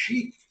yellow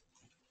sheep.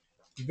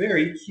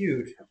 Very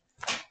cute.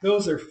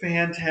 Those are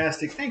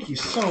fantastic. Thank you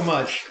so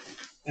much.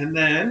 And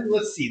then,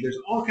 let's see, there's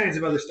all kinds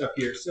of other stuff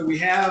here. So we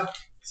have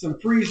some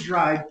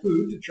freeze-dried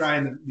food to try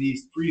in the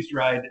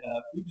freeze-dried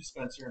food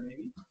dispenser,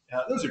 maybe.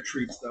 Those are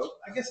treats, though.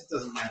 I guess it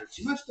doesn't matter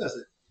too much, does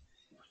it?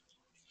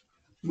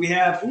 We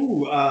have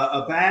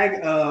a bag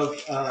of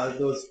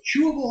those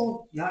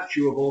chewable, not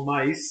chewable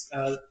mice,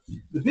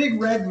 the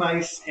big red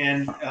mice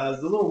and the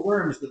little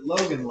worms that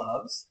Logan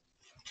loves.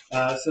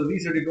 So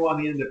these are to go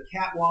on the end of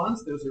cat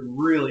wands. Those are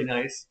really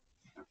nice.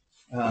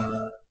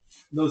 Uh,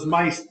 those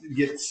mice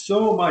get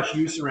so much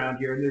use around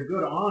here, and they're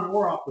good on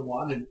or off the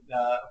wand. And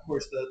of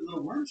course, the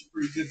little worms are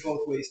pretty good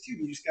both ways too.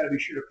 You just got to be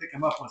sure to pick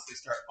them up once they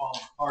start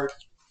falling apart.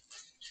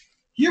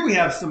 Here we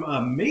have some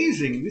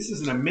amazing. This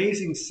is an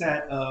amazing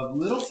set of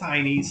little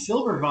tiny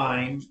silver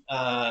vine.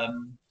 I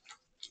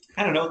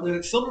don't know,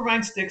 the silver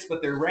vine sticks,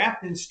 but they're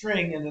wrapped in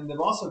string, and then they've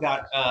also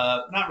got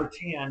not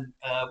rattan.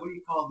 What do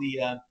you call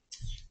the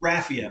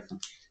raffia?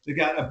 They've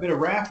got a bit of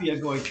raffia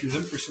going through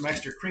them for some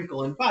extra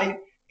crinkle and bite,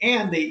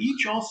 and they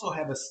each also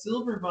have a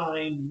silver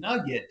vine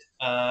nugget,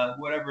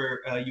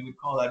 whatever you would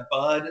call that,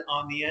 bud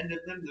on the end of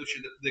them.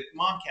 The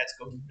mom cats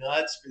go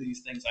nuts for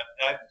these things.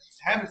 I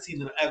haven't seen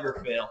them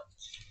ever fail.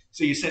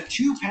 So you sent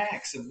 2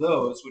 packs of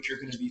those, which are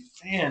going to be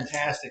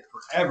fantastic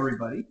for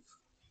everybody.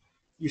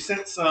 You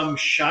sent some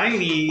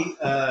shiny,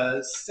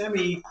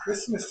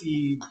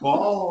 semi-Christmassy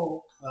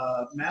ball,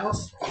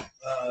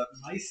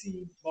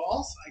 micey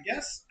balls, I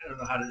guess. I don't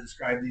know how to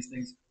describe these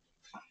things.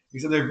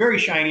 So they're very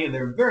shiny and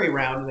they're very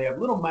round and they have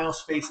little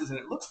mouse faces and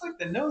it looks like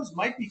the nose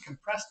might be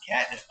compressed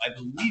catnip. I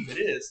believe it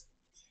is.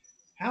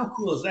 How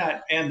cool is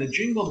that? And the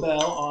jingle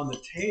bell on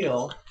the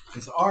tail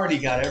has already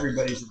got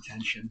everybody's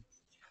attention.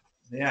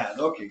 Yeah,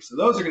 okay, so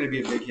those are going to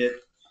be a big hit.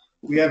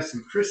 We have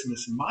some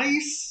Christmas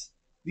mice.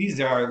 These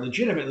are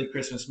legitimately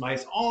Christmas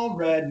mice, all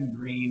red and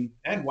green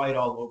and white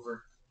all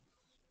over.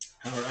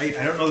 All right,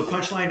 I don't know the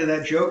punchline to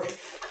that joke.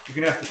 You're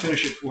going to have to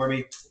finish it for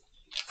me.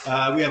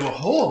 We have a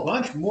whole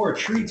bunch more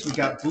treats. We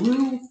got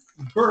blue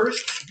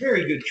bursts,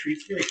 very good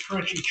treats, very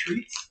crunchy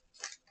treats.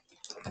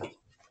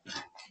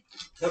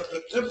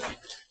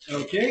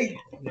 Okay,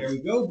 there we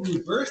go,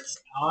 blue bursts,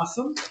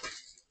 awesome.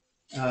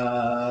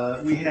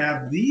 We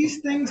have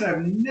these things.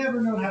 I've never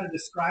known how to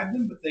describe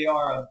them, but they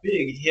are a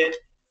big hit.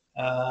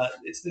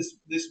 It's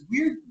this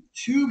weird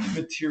tube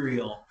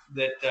material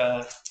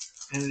that,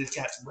 and it's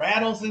got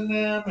rattles in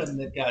them, and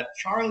they've got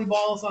Charlie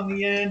balls on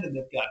the end, and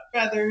they've got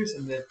feathers,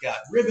 and they've got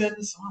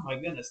ribbons. Oh my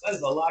goodness, that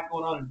is a lot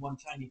going on in one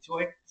tiny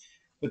toy.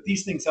 But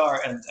these things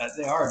are, and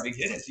they are a big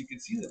hit. As you can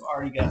see, they've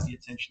already got the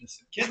attention of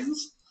some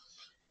kittens.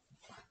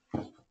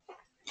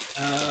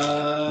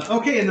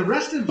 Okay, and the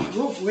rest of,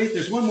 oh, wait,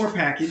 there's one more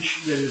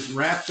package that is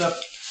wrapped up.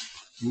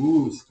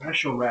 Ooh,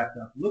 special wrapped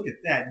up. Look at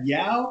that.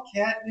 Yow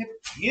catnip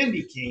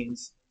candy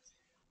canes.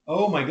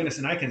 Oh my goodness,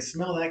 and I can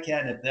smell that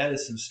catnip. That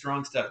is some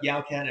strong stuff.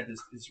 Yow catnip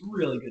is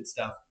really good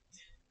stuff.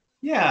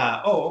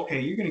 Yeah. Oh, okay.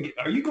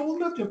 Are you old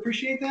enough to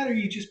appreciate that, or are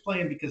you just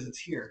playing because it's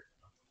here?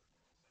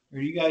 Are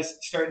you guys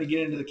starting to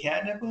get into the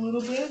catnip a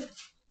little bit?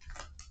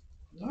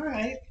 All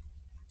right.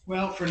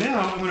 Well, for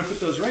now, I'm going to put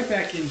those right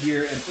back in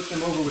here and put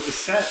them over with a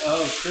set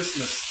of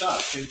Christmas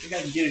stuff. So you think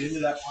I can get it into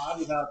that pod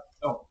without,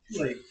 oh,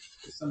 too late.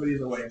 There's somebody in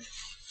the way.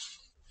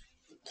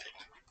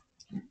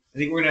 I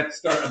think we're going to have to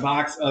start a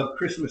box of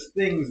Christmas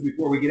things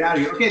before we get out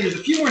of here. Okay, there's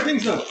a few more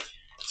things, though.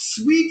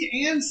 Sweet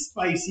and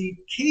spicy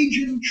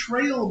Cajun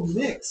trail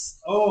mix.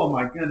 Oh,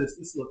 my goodness.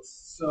 This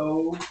looks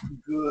so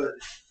good.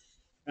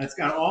 And it's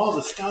got all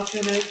the stuff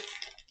in it.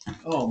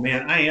 Oh,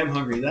 man, I am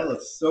hungry. That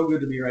looks so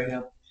good to me right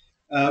now.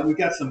 We've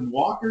got some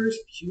Walker's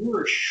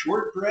Pure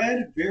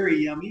Shortbread.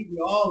 Very yummy. We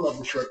all love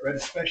the shortbread,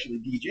 especially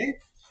DJ.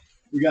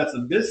 We got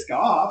some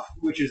Biscoff,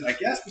 which is, I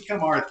guess,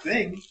 become our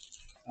thing.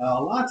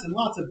 Lots and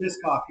lots of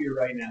Biscoff here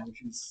right now,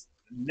 which is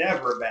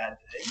never a bad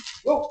thing.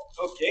 Whoa,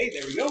 okay,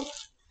 there we go.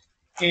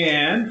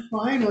 And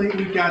finally,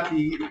 we've got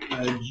the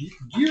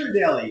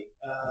Ghirardelli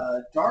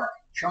dark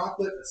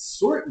chocolate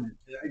assortment.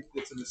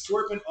 It's an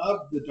assortment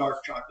of the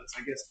dark chocolates.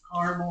 I guess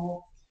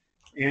caramel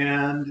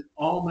and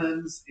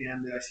almonds,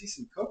 and I see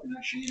some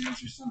coconut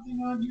shavings or something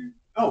on here.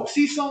 Oh,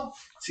 sea salt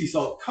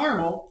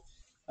caramel,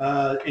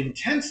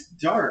 intense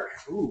dark.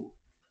 Ooh,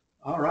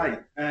 all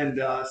right, and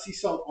sea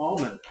salt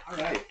almond. All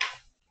right.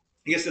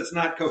 I guess that's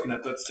not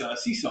coconut, that's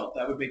sea salt.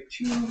 That would make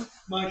too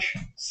much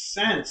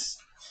sense.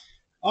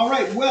 All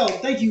right, well,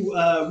 thank you,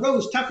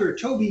 Rose, Tucker,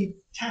 Toby,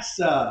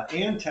 Tessa,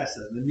 and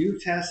Tessa, the new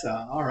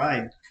Tessa. All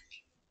right,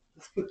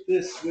 let's put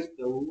this with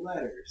the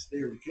letters.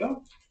 There we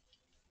go.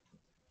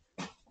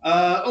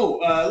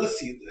 Let's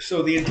see.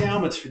 So the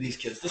endowments for these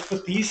kids. Let's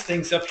put these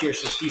things up here.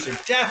 So these are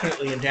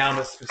definitely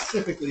endowments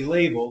specifically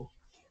labeled.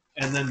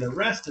 And then the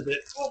rest of it,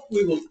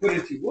 we will put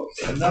into,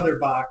 another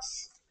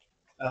box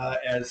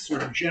as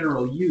sort of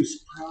general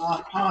use,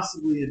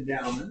 possibly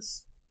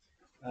endowments.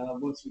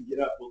 Once we get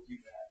up, we'll do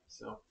that.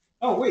 So,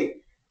 oh wait,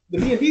 the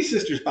B&B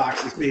Sisters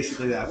box is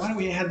basically that. Why don't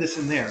we add this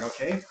in there,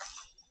 okay?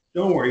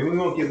 Don't worry, we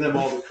won't give them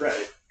all the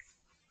credit.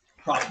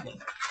 Probably.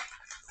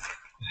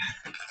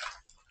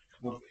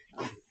 Okay.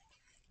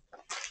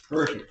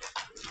 Perfect.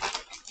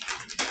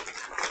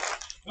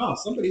 Oh,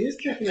 somebody is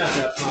checking out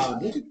that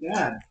pond. Look at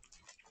that.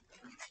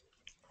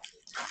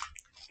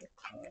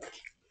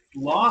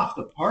 Loft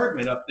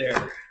apartment up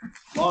there.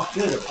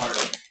 Lofted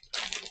apartment.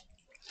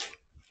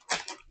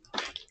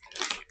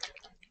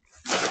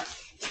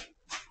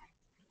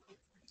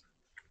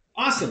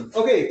 Awesome.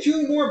 Okay,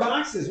 two more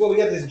boxes. Well, we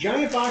got this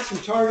giant box from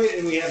Target,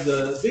 and we have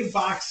the big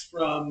box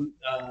from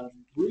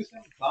Ruth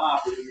and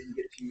Bob that we didn't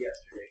get to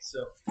yesterday.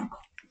 So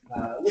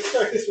let's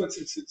start this one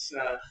since it's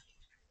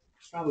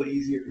probably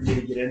easier for me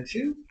to get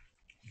into.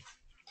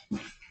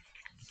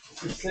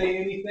 Does it say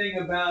anything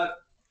about?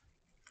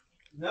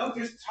 No,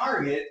 just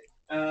Target.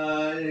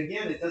 And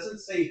again, it doesn't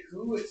say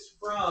who it's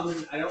from,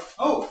 and I don't.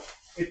 Oh,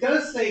 it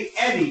does say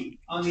Eddie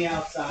on the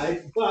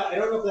outside, but I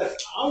don't know if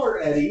that's our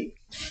Eddie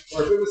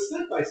or if it was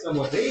sent by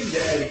someone named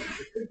Eddie.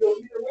 It could go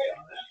either way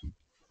on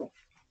that.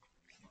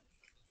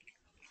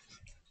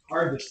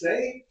 Hard to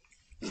say.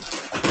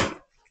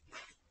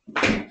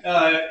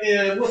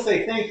 We'll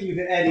say thank you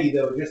to Eddie,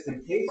 though, just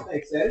in case.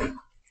 Thanks, Eddie.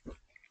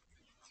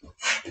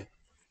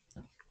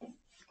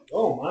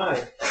 Oh,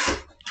 my.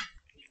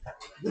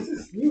 This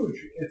is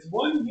huge. It's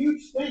one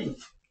huge thing.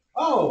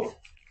 Oh,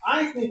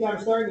 I think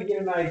I'm starting to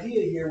get an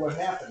idea here what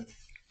happened.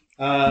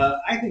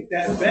 I think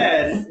that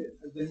bed,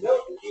 the note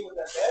that came with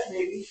that bed,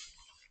 maybe,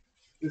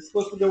 is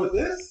supposed to go with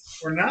this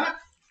or not?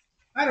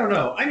 I don't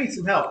know. I need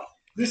some help.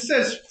 This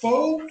says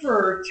faux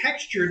fur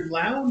textured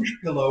lounge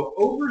pillow,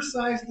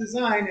 oversized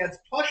design, adds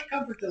plush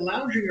comfort to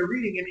lounging or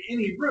reading in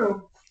any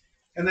room.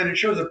 And then it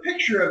shows a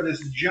picture of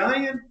this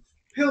giant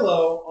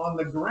pillow on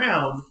the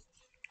ground.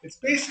 It's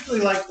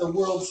basically like the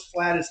world's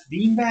flattest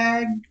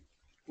beanbag,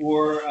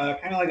 or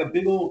kind of like a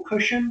big old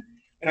cushion.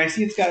 And I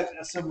see it's got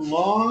some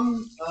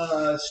long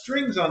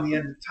strings on the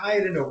end to tie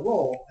it in a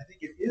roll. I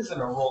think it is in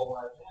a roll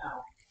right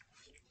now.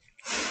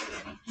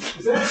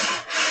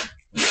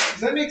 Does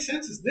that make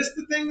sense? Is this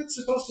the thing that's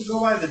supposed to go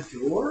by the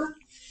door?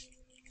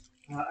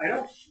 I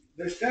don't.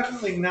 There's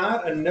definitely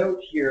not a note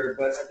here,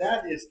 but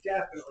that is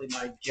definitely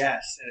my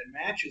guess, and it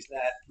matches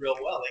that real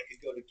well. They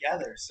could go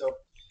together. So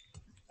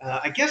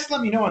I guess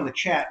let me know in the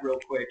chat real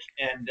quick,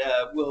 and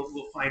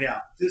we'll find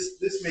out.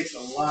 This makes a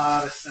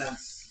lot of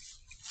sense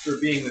for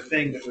being the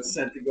thing that was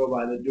sent to go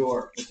by the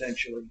door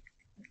potentially.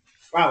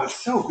 Wow, it's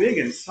so big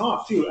and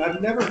soft too. I've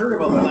never heard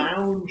of a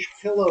lounge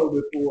pillow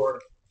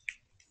before,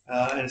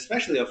 and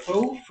especially a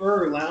faux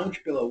fur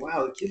lounge pillow.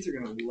 Wow, the kids are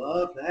gonna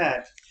love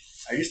that.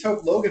 I just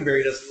hope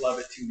Loganberry doesn't love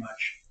it too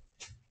much.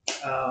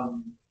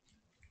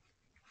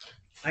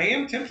 I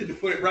am tempted to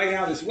put it right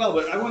out as well,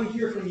 but I want to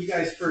hear from you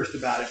guys first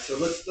about it. So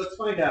let's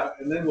find out,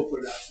 and then we'll put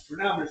it out. So for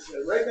now, I'm going to set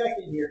it right back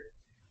in here.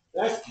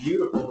 That's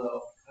beautiful,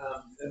 though.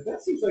 And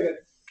that seems like a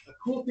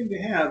cool thing to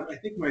have. I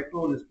think my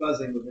phone is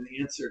buzzing with an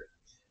answer.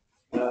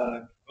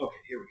 Okay,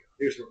 here we go.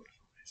 Here's where my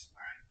phone is.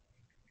 All right.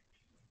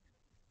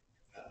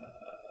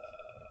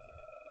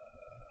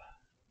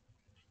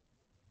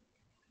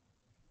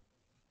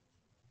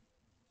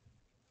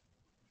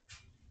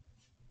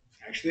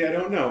 Actually, I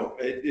don't know.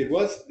 It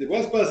was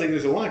buzzing.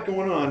 There's a lot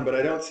going on, but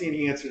I don't see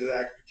any answer to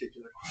that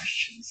particular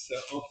question.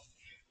 So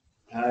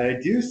I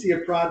do see a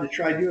prod to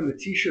try doing the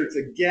T-shirts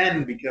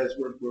again because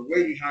we're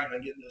waiting hard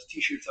on getting those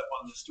T-shirts up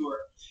on the store.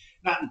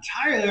 Not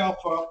entirely our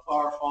fault,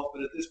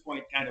 but at this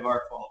point, kind of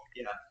our fault.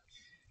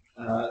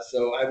 Yeah.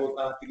 So I will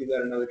have to give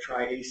that another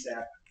try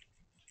ASAP.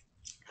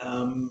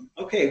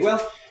 Okay.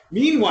 Well,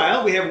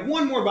 meanwhile, we have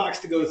one more box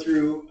to go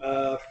through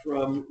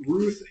from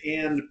Ruth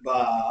and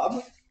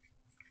Bob.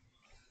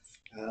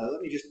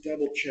 Let me just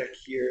double check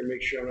here and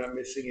make sure I'm not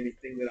missing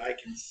anything that I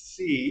can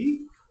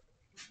see.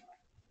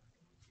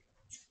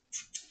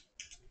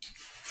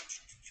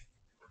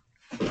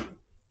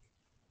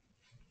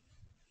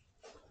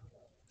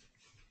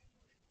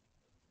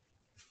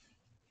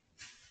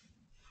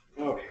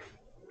 Okay.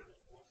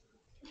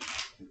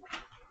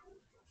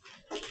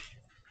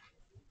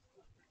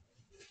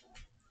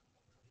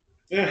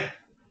 Yeah,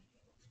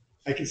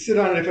 I can sit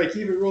on it if I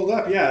keep it rolled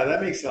up. Yeah,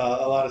 that makes a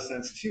lot of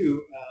sense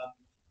too.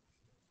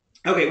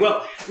 Okay,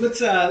 well,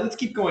 let's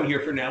keep going here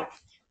for now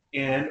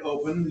and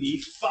open the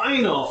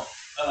final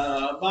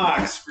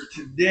box for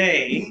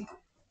today.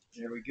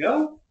 There we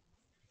go.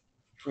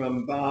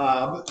 From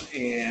Bob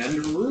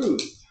and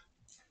Ruth.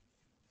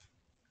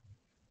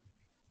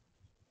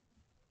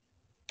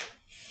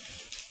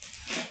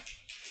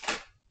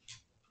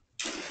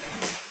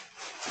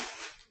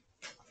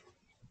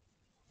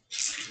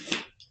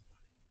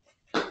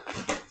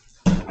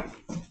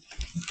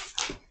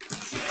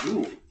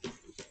 Ooh.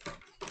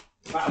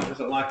 Wow, there's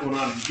a lot going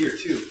on in here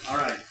too. All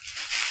right.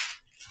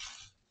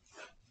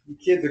 You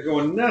kids are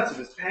going nuts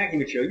with this packing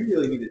material. You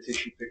really need a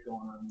tissue pick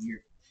going on in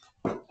here.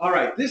 All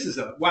right, this is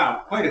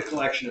quite a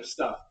collection of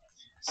stuff.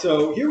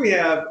 So here we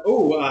have,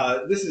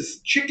 this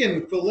is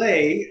chicken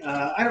fillet.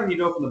 I don't need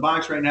to open the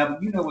box right now,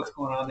 but you know what's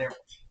going on there.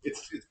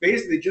 It's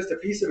basically just a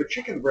piece of a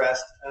chicken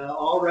breast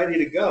all ready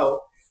to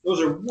go. Those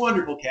are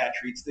wonderful cat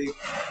treats. They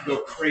go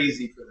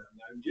crazy for them.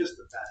 They're just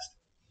the best.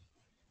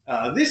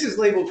 This is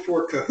labeled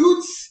for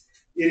Cahoots.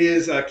 It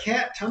is a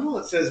cat tunnel.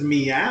 It says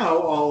meow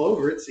all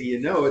over it, so you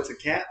know it's a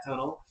cat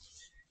tunnel.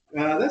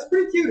 That's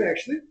pretty cute,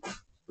 actually.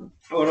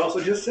 Oh, it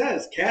also just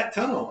says cat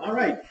tunnel. All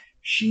right.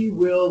 She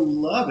will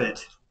love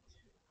it.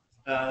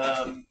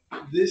 Um,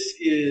 this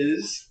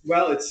is,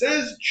 well, it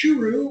says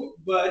churu,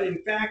 but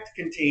in fact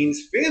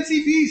contains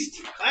Fancy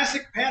Feast,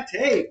 classic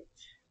pate.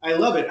 I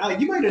love it.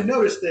 You might have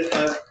noticed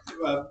that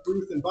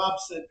Ruth and Bob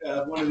sent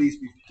one of these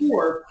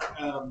before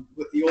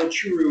with the old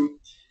churu.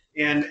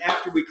 And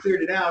after we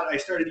cleared it out, I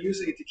started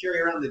using it to carry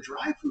around the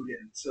dry food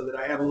in so that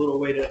I have a little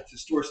way to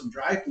store some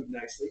dry food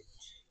nicely.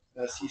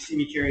 So you see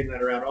me carrying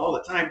that around all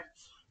the time.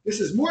 This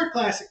is more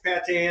classic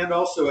pate and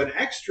also an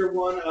extra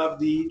one of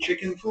the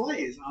chicken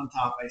fillets on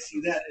top. I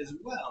see that as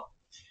well.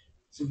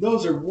 So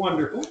those are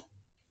wonderful.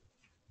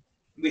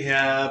 We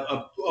have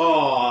a,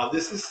 oh,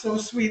 this is so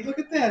sweet. Look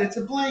at that. It's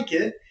a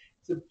blanket.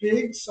 It's a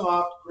big,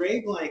 soft,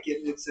 gray blanket,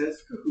 and it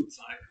says Cahoots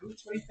on it.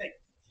 Cahoots, what do you think?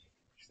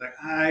 She's like,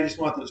 I just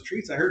want those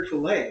treats. I heard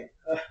filet.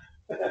 All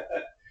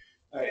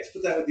right, let's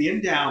put that with the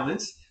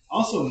endowments.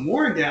 Also,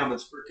 more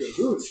endowments for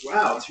Cahoots.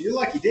 Wow, it's your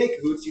lucky day,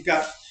 Cahoots. You've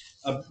got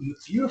a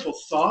beautiful,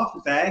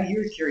 soft bag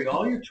here to carry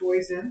all your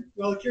toys in.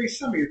 Well, to carry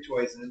some of your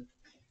toys in.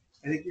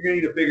 I think you're going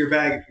to need a bigger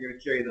bag if you're going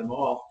to carry them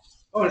all.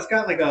 Oh, it's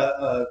got like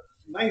a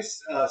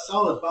nice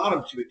solid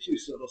bottom to it, too,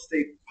 so it'll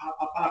stay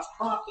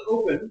propped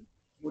open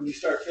when you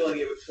start filling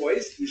it with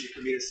toys. Easy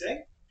for me to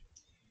say.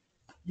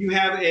 You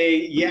have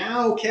a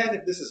Yao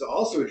catnip. This is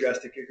also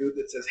addressed to Kahoot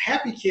that says,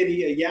 Happy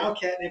Kitty, a Yao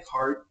catnip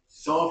heart.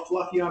 It's all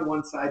fluffy on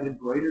one side and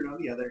embroidered on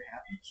the other.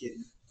 Happy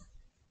Kitty.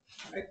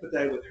 All right, put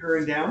that with her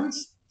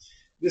endowments.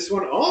 This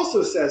one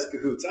also says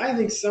Cahoots. I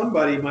think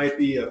somebody might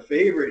be a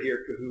favorite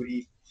here,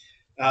 Kahootie.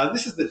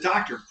 This is the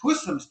Dr.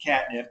 Pussum's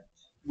catnip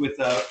with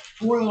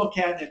 4 little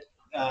catnip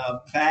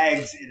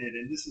bags in it,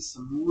 and this is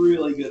some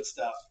really good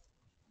stuff.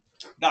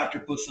 Dr.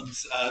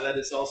 Pussum's. That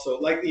is also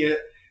like the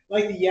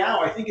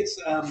Yao. I think it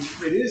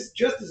is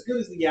just as good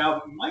as the Yao,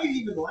 but might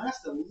even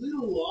last a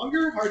little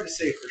longer. Hard to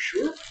say for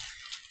sure.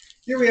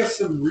 Here we have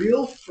some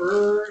real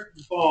fur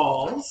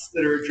balls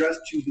that are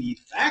addressed to the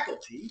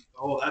faculty.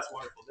 Oh, that's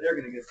wonderful. They're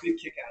going to get a big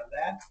kick out of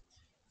that.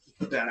 Let's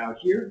put that out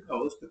here. Oh,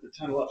 let's put the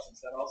tunnel up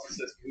since that also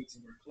says Cahoots,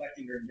 and we're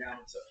collecting their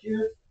endowments up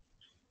here.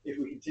 If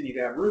we continue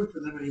to have room for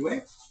them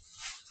anyway.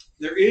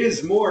 There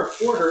is more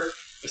for her.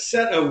 A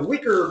set of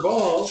wicker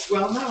balls.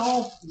 Well, not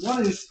all.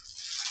 One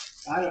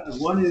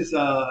is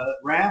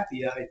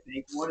raffia, I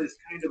think. One is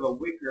kind of a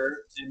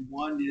wicker, and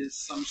one is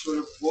some sort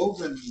of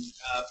woven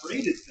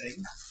braided thing.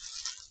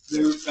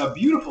 They're a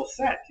beautiful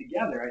set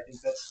together. I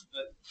think that's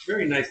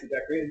very nicely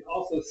decorated. It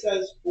also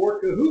says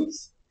for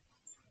Cahoots.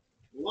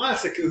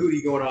 Lots of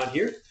Kahootie going on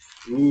here.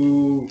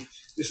 Ooh,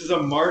 this is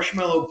a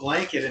marshmallow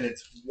blanket, and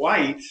it's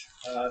white,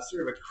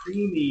 sort of a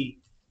creamy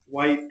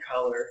white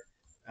color.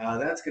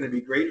 That's going to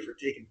be great for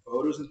taking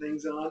photos and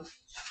things on.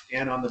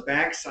 And on the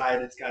back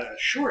side, it's got a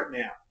short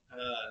nap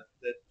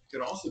that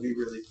could also be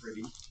really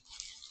pretty.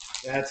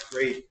 That's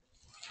great.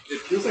 It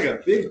feels like a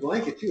big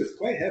blanket, too. It's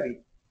quite heavy.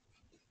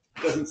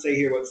 It doesn't say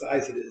here what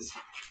size it is,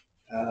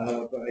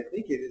 but I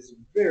think it is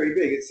very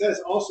big. It says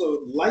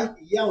also light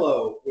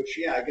yellow, which,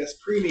 yeah, I guess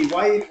creamy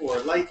white or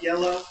light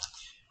yellow.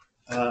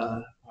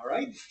 All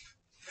right.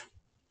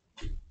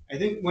 I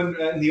think when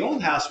in the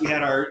old house we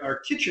had our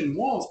kitchen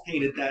walls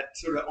painted that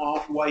sort of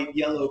off-white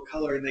yellow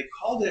color, and they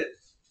called it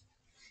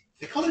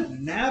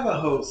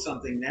Navajo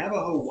something,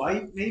 Navajo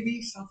white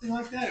maybe, something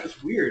like that. It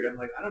was weird. I'm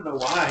like, I don't know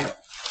why,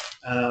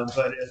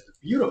 but it's a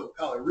beautiful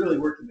color. Really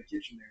worked in the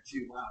kitchen there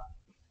too. Wow.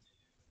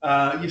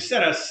 You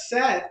sent a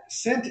set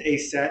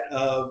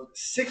of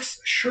 6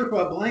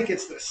 Sherpa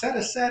blankets. Sent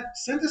a set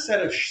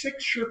of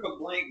 6 Sherpa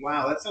blankets.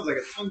 Wow, that sounds like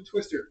a tongue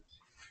twister.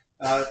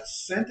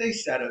 Sent a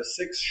set of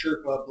 6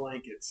 Sherpa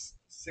blankets.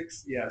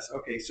 6, yes,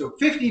 okay. So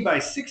 50 by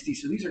 60.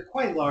 So these are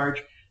quite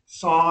large,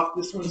 soft.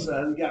 This one's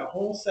we got a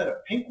whole set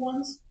of pink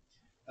ones.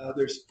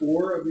 There's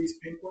 4 of these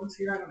pink ones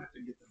here. I don't have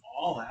to get them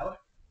all out.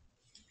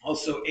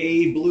 Also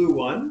a blue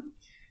one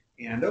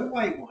and a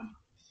white one.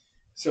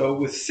 So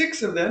with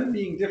 6 of them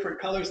being different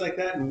colors like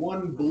that, and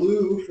 1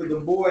 blue for the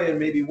boy and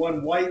maybe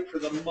 1 white for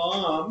the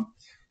mom,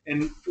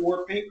 and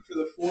 4 pink for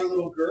the 4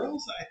 little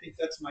girls, I think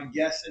that's my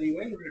guess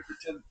anyway. We're going to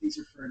pretend that these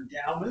are for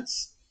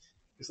endowments,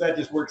 because that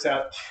just works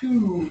out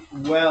too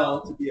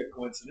well to be a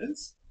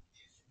coincidence.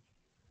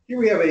 Here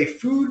we have a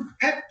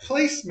pet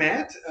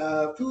placemat,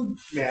 food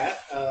mat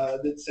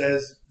that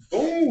says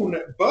Bone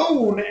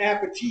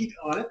Appetit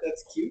on it.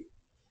 That's cute.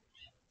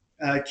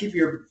 Keep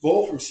your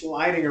bowl from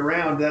sliding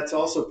around. That's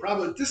also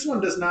probably, this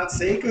one does not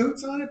say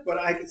Cahoots on it, but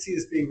I can see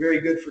this being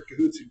very good for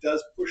Cahoots, who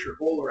does push her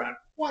bowl around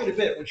quite a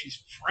bit when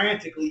she's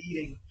frantically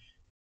eating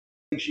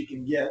things she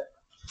can get.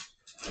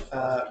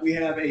 We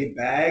have a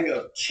bag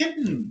of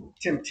Kitten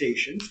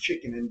Temptations,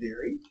 chicken and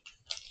dairy.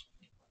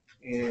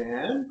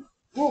 And,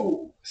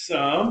 whoa,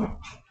 some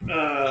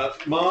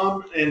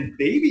mom and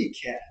baby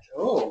cat.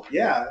 Oh,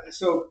 yeah.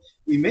 So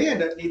we may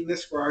end up needing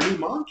this for our new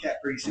mom cat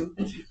pretty soon.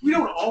 We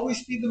don't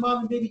always feed the mom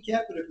and baby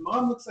cat, but if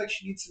mom looks like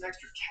she needs some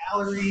extra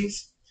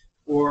calories,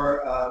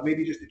 or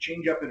maybe just to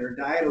change up in her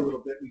diet a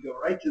little bit, we go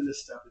right to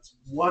this stuff. It's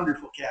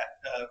wonderful cat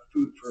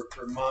food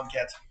for mom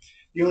cats.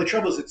 The only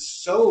trouble is it's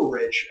so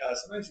rich.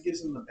 Sometimes it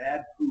gives them the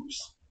bad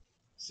poops.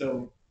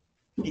 So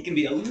it can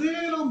be a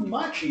little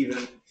much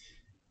even.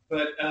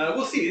 But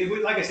we'll see.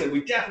 Like I said,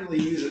 we definitely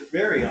use it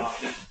very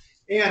often.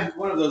 And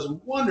one of those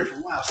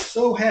wonderful, wow,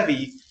 so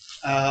heavy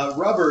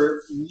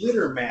rubber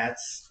litter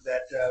mats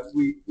that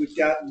we've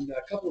gotten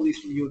a couple of these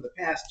from you in the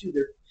past too.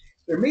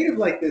 They're made of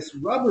like this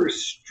rubber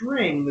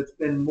string that's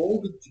been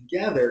molded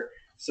together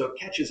so it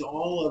catches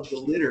all of the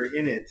litter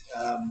in it.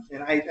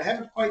 And I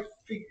haven't quite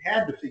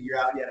had to figure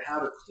out yet how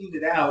to clean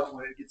it out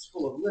when it gets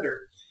full of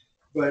litter.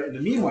 But in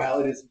the meanwhile,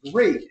 it is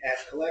great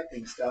at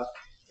collecting stuff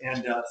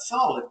and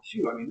solid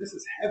too. I mean, this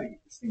is heavy.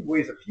 This thing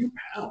weighs a few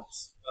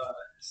pounds,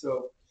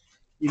 so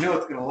you know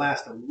it's going to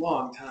last a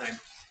long time.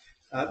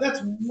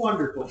 That's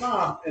wonderful,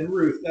 Bob and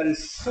Ruth. That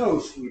is so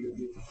sweet of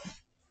you.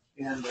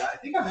 And I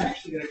think I'm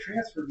actually going to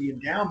transfer the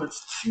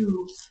endowments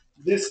to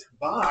this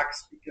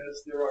box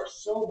because there are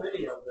so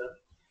many of them,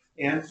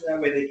 and that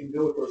way they can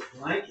go with those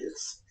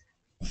blankets.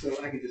 So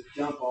I can just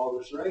dump all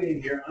this right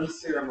in here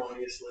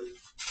unceremoniously.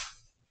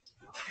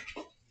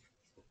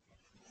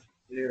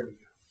 There we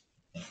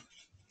go.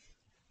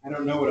 I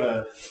don't know what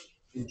a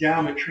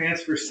endowment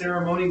transfer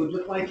ceremony would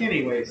look like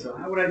anyway, so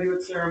how would I do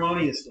it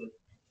ceremoniously?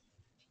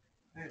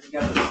 I haven't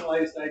got the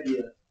slightest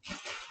idea.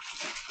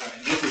 All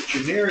right, this is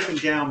generic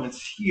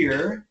endowments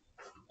here.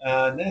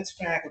 That's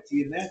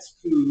faculty, and that's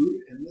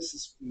food, and this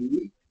is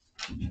food.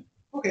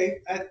 Okay,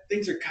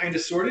 things are kind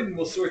of sorted, and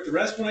we'll sort the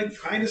rest when I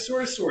kind of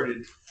sort of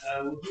sorted.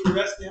 We'll do the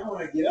rest now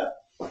when I get up.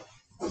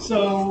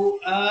 So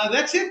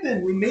that's it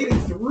then. We made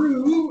it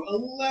through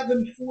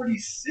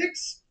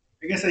 11:46.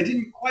 I guess I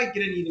didn't quite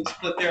get an even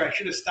split there. I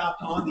should have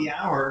stopped on the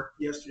hour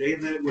yesterday,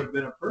 and then it would have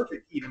been a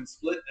perfect even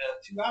split.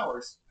 2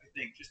 hours, I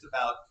think, just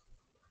about.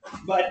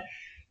 But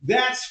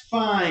that's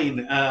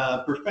fine.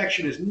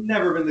 Perfection has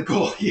never been the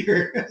goal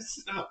here.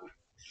 So,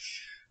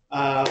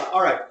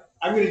 all right.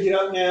 I'm going to get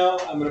up now.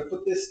 I'm going to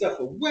put this stuff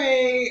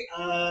away.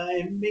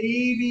 And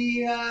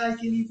maybe I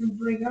can even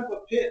bring up a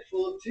pit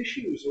full of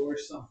tissues or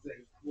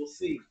something. We'll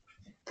see.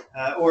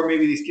 Or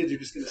maybe these kids are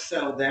just going to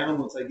settle down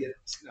once I get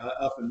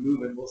up and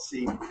moving. We'll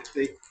see.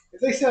 If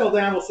they settle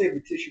down, we'll save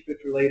the tissue pit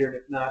for later. And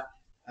if not,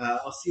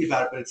 I'll see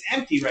about it. But it's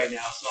empty right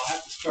now, so I'll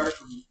have to start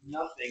from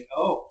nothing.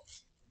 Oh,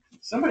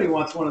 somebody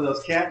wants one of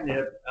those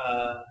catnip.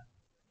 I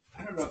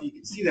don't know if you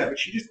can see that, but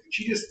she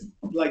just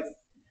like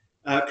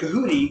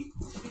Kahootie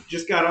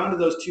just got onto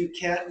those two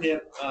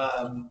catnip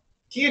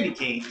candy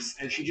canes,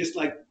 and she just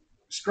like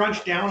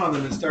scrunched down on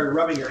them and started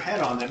rubbing her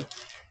head on them.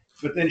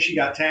 But then she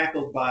got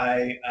tackled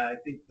by, I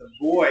think, the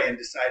boy and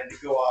decided to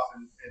go off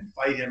and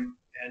fight him.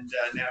 And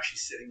now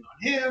she's sitting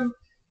on him,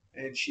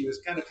 and she was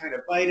going to kind of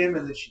bite him,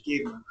 and then she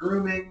gave him a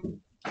grooming.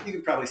 You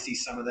can probably see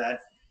some of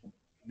that.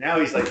 Now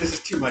he's like, this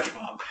is too much,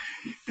 Mom.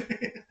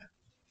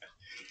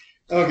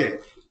 Okay,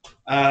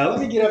 let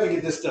me get up and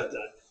get this stuff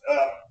done.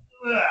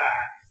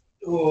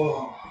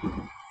 Oh,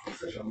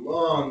 such a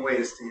long way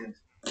to stand.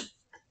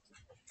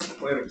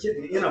 We have a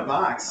kitten in a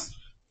box.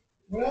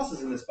 What else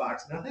is in this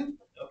box? Nothing?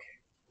 Okay.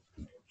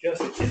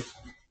 Just a kitten.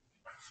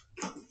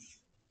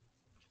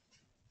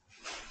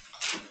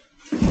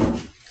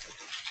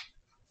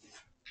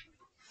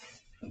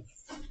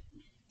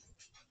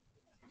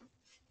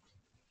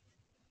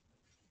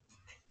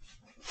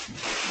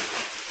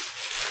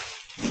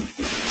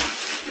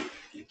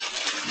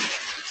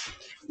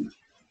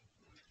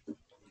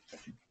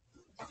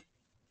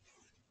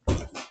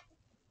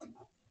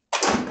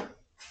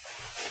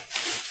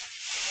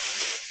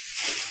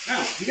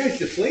 Wow, you guys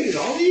deflated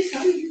all these?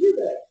 How did you do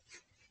that?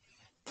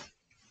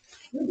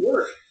 Good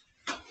work.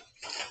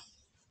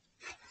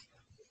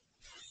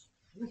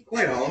 Not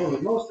quite all of them,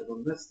 but most of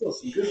them. That's still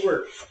some good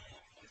work.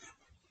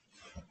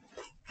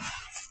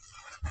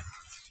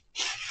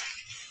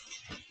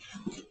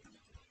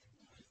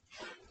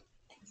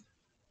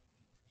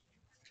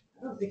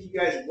 I don't think you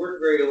guys would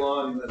work very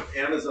long with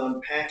Amazon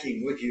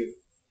packing, would you?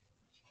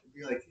 You'd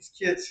be like, these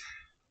kids,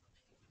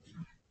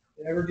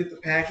 they never get the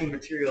packing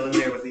material in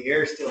there with the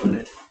air still in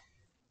it.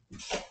 All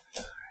right,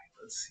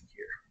 let's see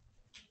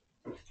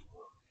here.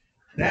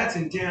 That's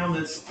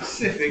endowment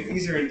specific.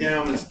 These are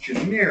endowments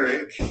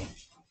generic. And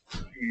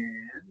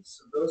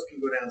so those can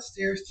go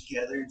downstairs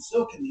together, and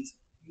so can these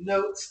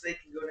notes. They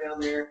can go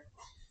down there.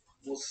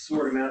 We'll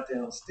sort them out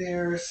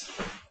downstairs.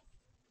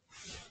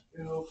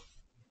 Go.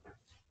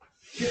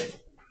 Get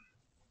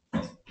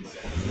that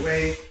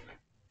away.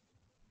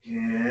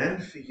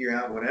 And figure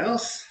out what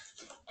else.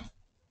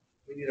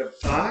 We need a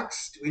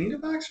box. Do we need a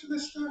box for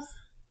this stuff?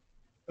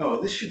 Oh,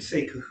 this should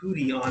say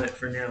Kahootie on it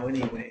for now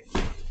anyway.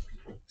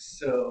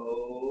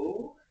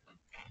 So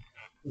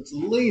let's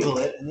label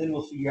it, and then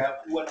we'll figure out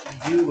what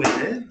to do with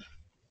it.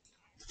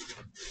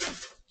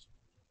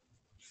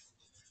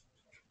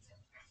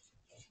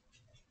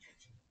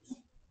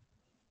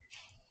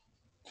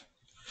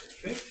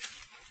 Perfect.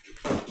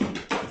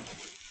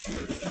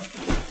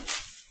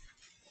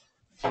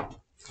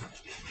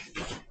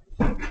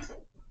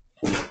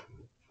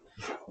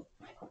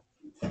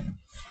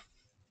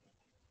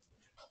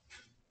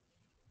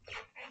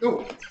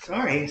 Oh,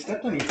 sorry, I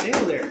stepped on your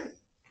tail there.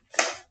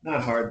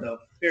 Not hard though,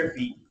 bare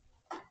feet.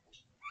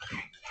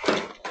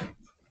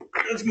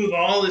 Let's move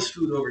all this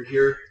food over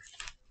here.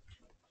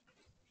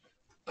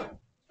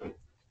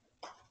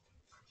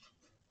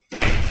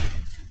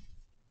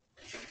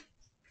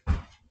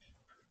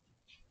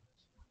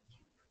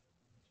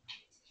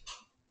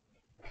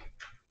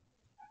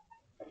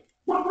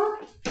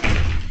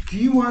 Do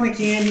you want a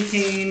candy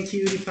cane,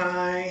 cutie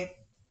pie?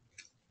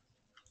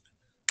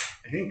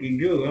 I think you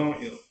do,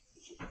 don't you?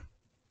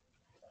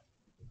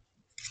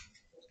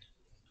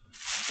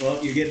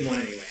 Well, you're getting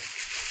one anyway,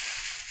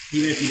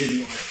 even if you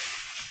didn't want it.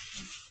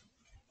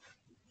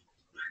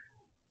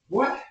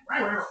 What?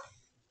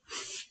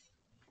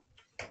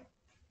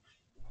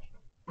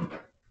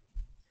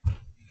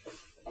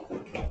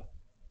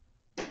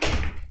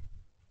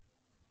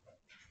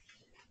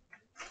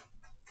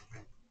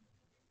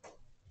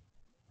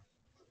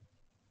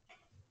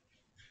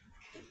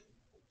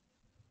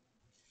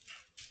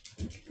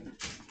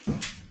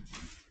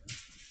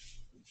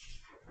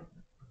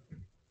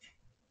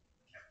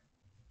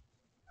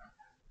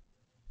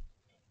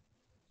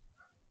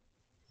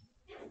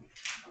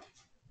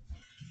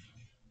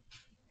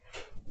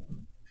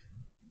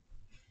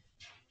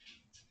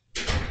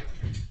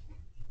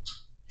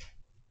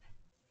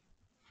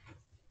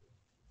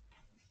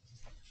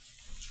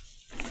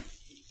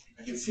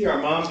 I can see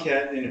our mom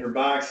cat in her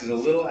box is a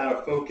little out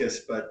of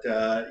focus, but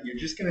you're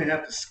just going to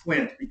have to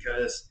squint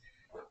because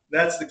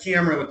that's the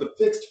camera with the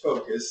fixed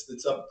focus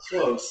that's up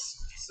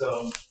close.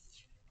 So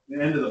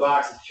the end of the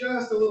box is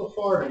just a little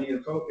far to be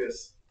in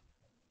focus.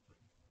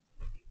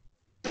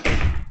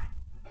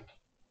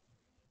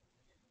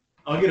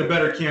 I'll get a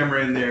better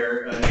camera in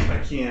there if I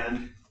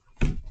can.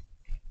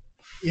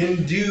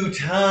 In due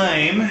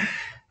time.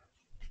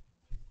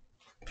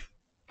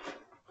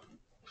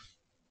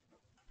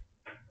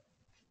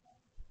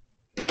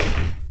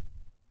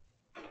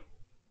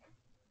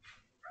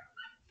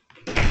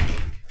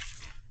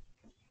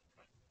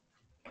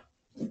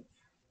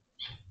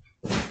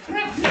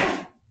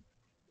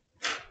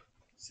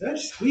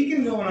 Such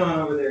squeaking going on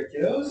over there,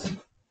 kiddos.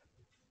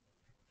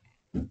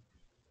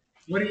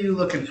 What are you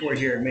looking for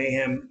here,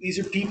 Mayhem? These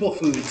are people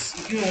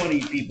foods. You don't want to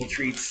eat people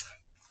treats.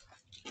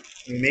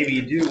 I mean, maybe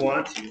you do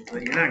want to,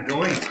 but you're not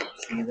going to.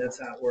 See,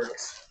 that's how it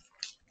works.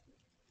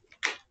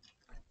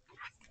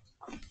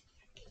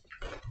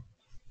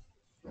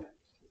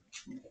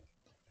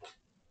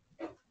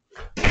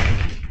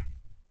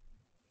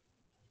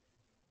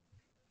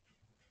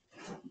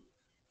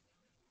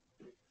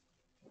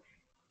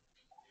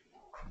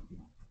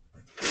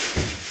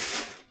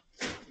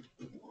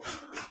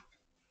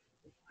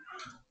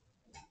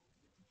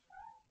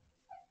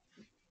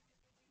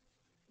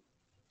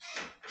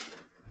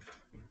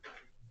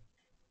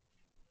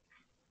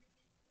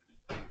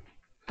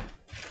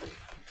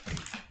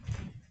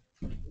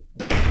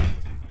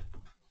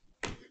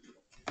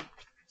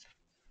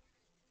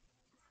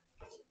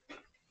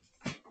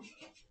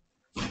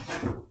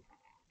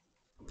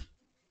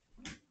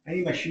 I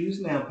need my shoes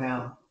now,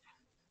 pal.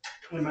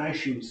 What are my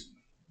shoes?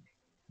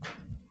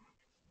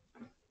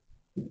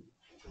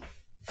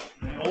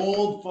 My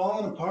old,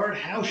 fallen apart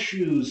house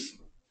shoes.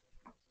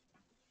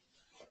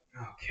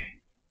 Okay.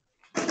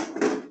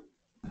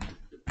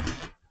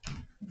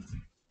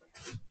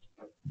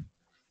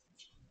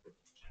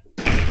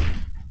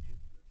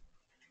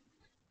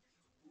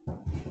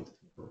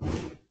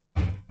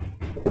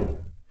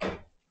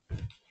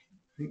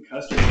 I think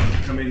Custer wants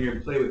to come in here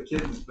and play with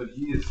kittens, but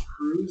he is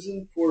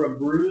cruising for a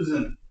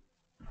bruising.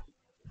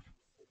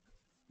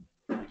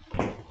 Oh,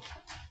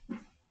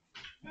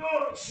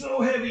 it's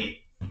so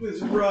heavy.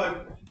 This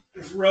rug.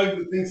 This rug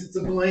that thinks it's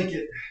a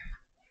blanket.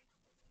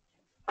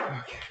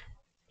 Okay.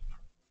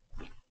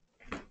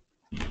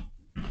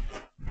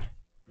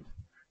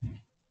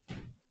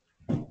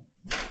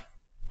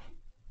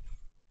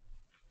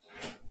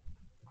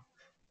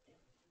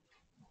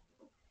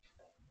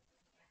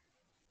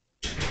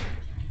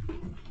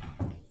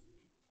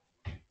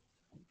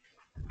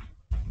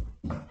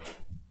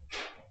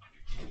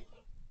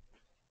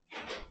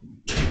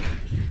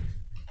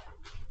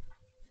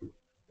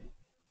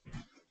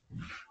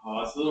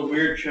 Oh, it's a little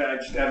weird. I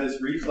just have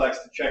this reflex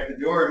to check the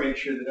door and make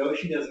sure that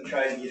Oshi doesn't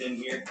try to get in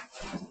here.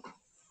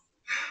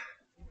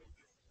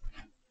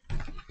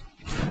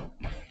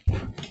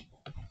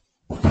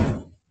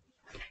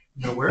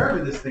 Now,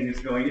 wherever this thing is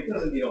going, it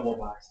doesn't need a whole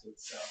box to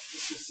itself.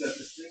 Let's just set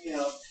this thing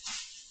out.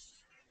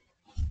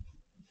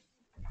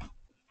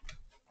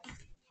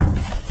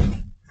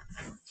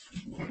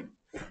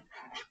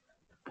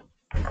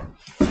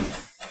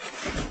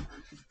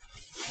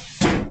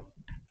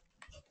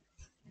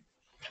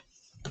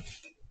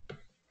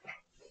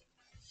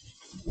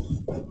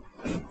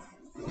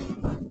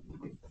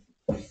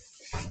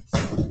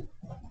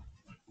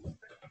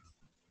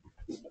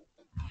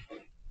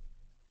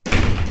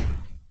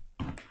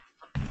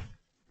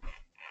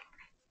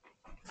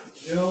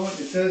 You know, it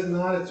says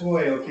not a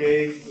toy,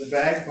 okay? The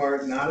bag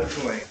part, not a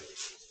toy.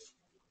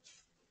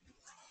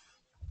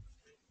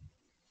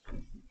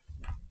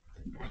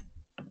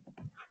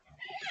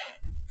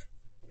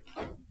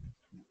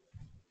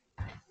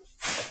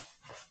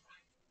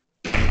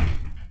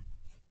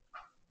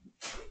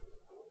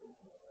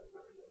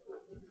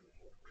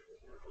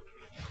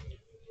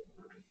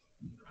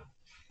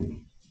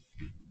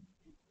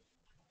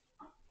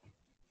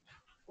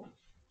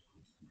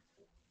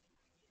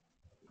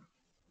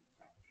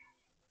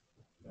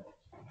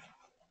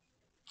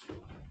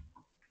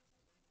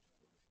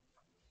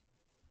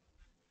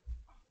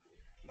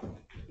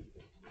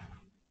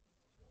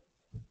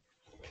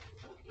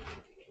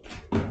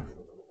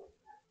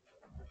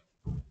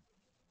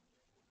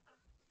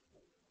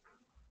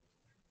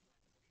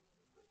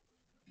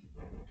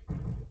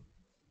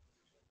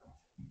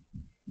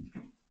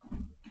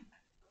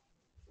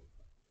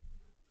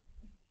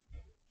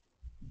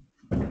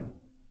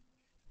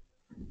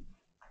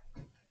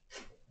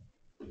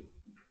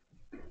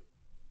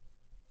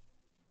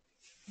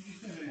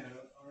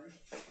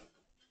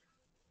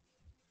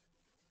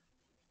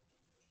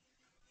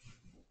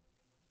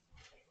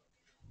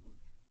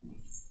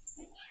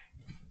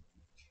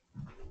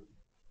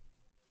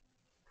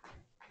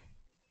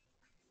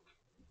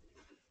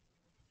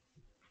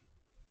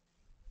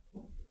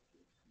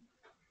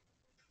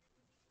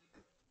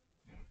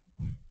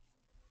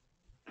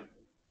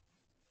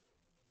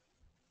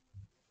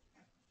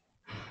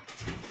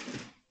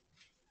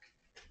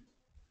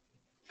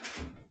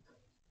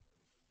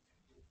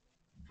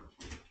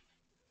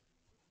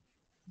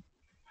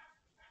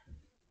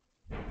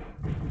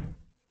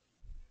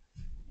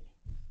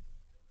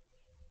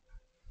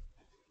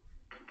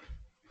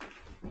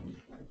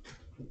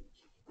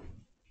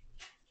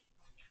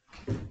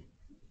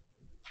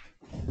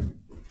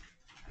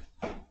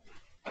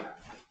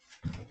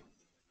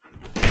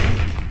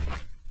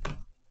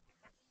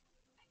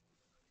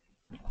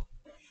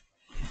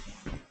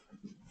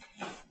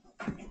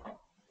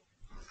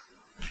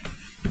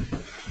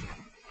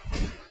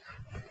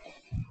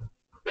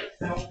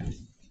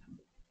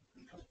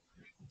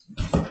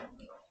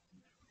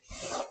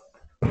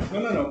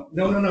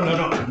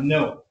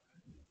 No.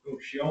 Oh,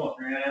 she almost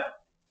ran out.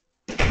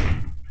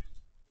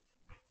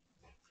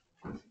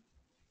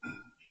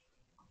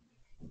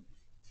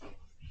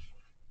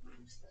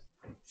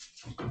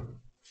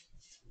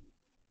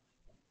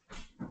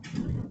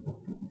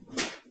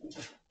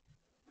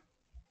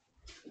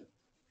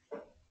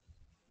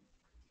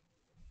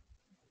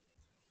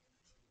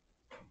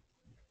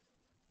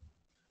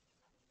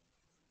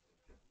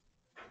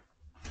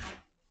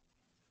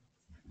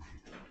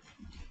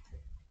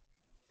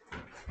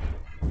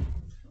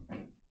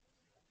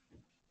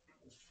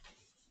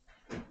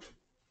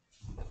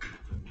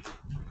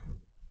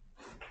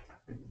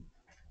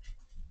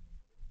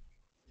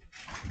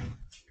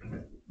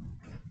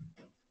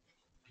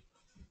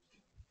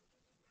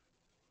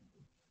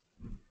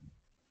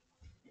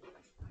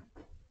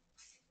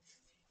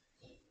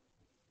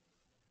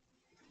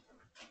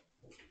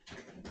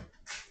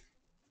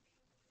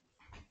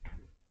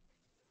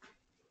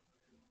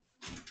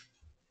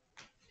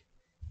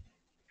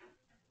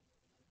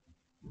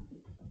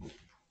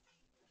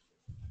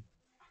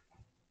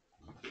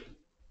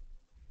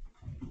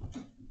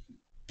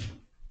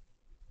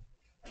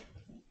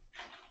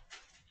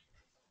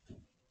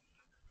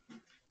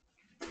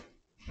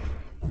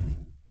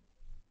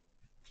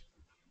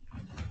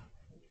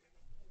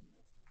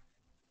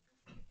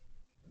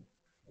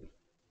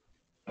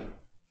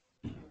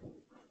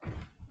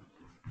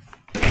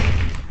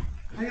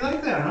 How you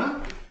like that, huh?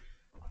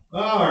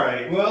 All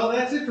right. Well,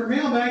 that's it for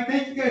mailbag.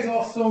 Thank you guys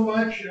all so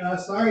much.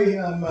 Sorry,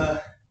 I'm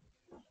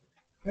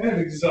kind of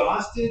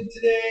exhausted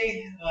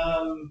today,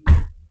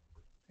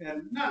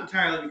 and not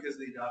entirely because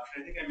of the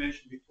adoption. I think I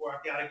mentioned before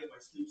I've got to get my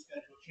sleep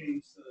schedule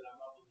changed so that I'm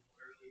up a little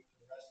early for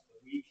the rest of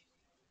the week.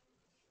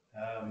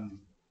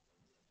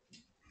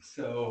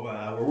 So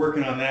we're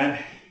working on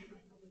that.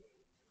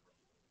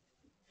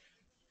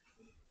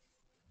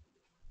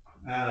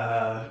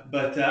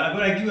 But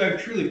I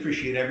truly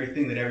appreciate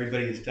everything that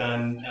everybody has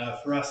done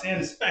for us,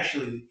 and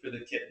especially for the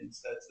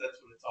kittens. That's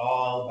what it's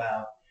all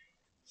about.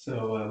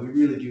 So we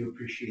really do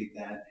appreciate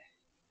that.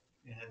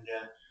 And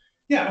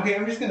yeah, okay,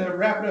 I'm just gonna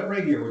wrap it up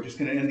right here. We're just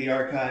gonna end the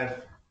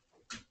archive.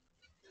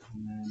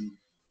 And then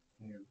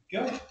there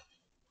we go.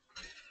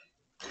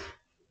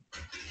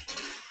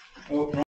 Oh,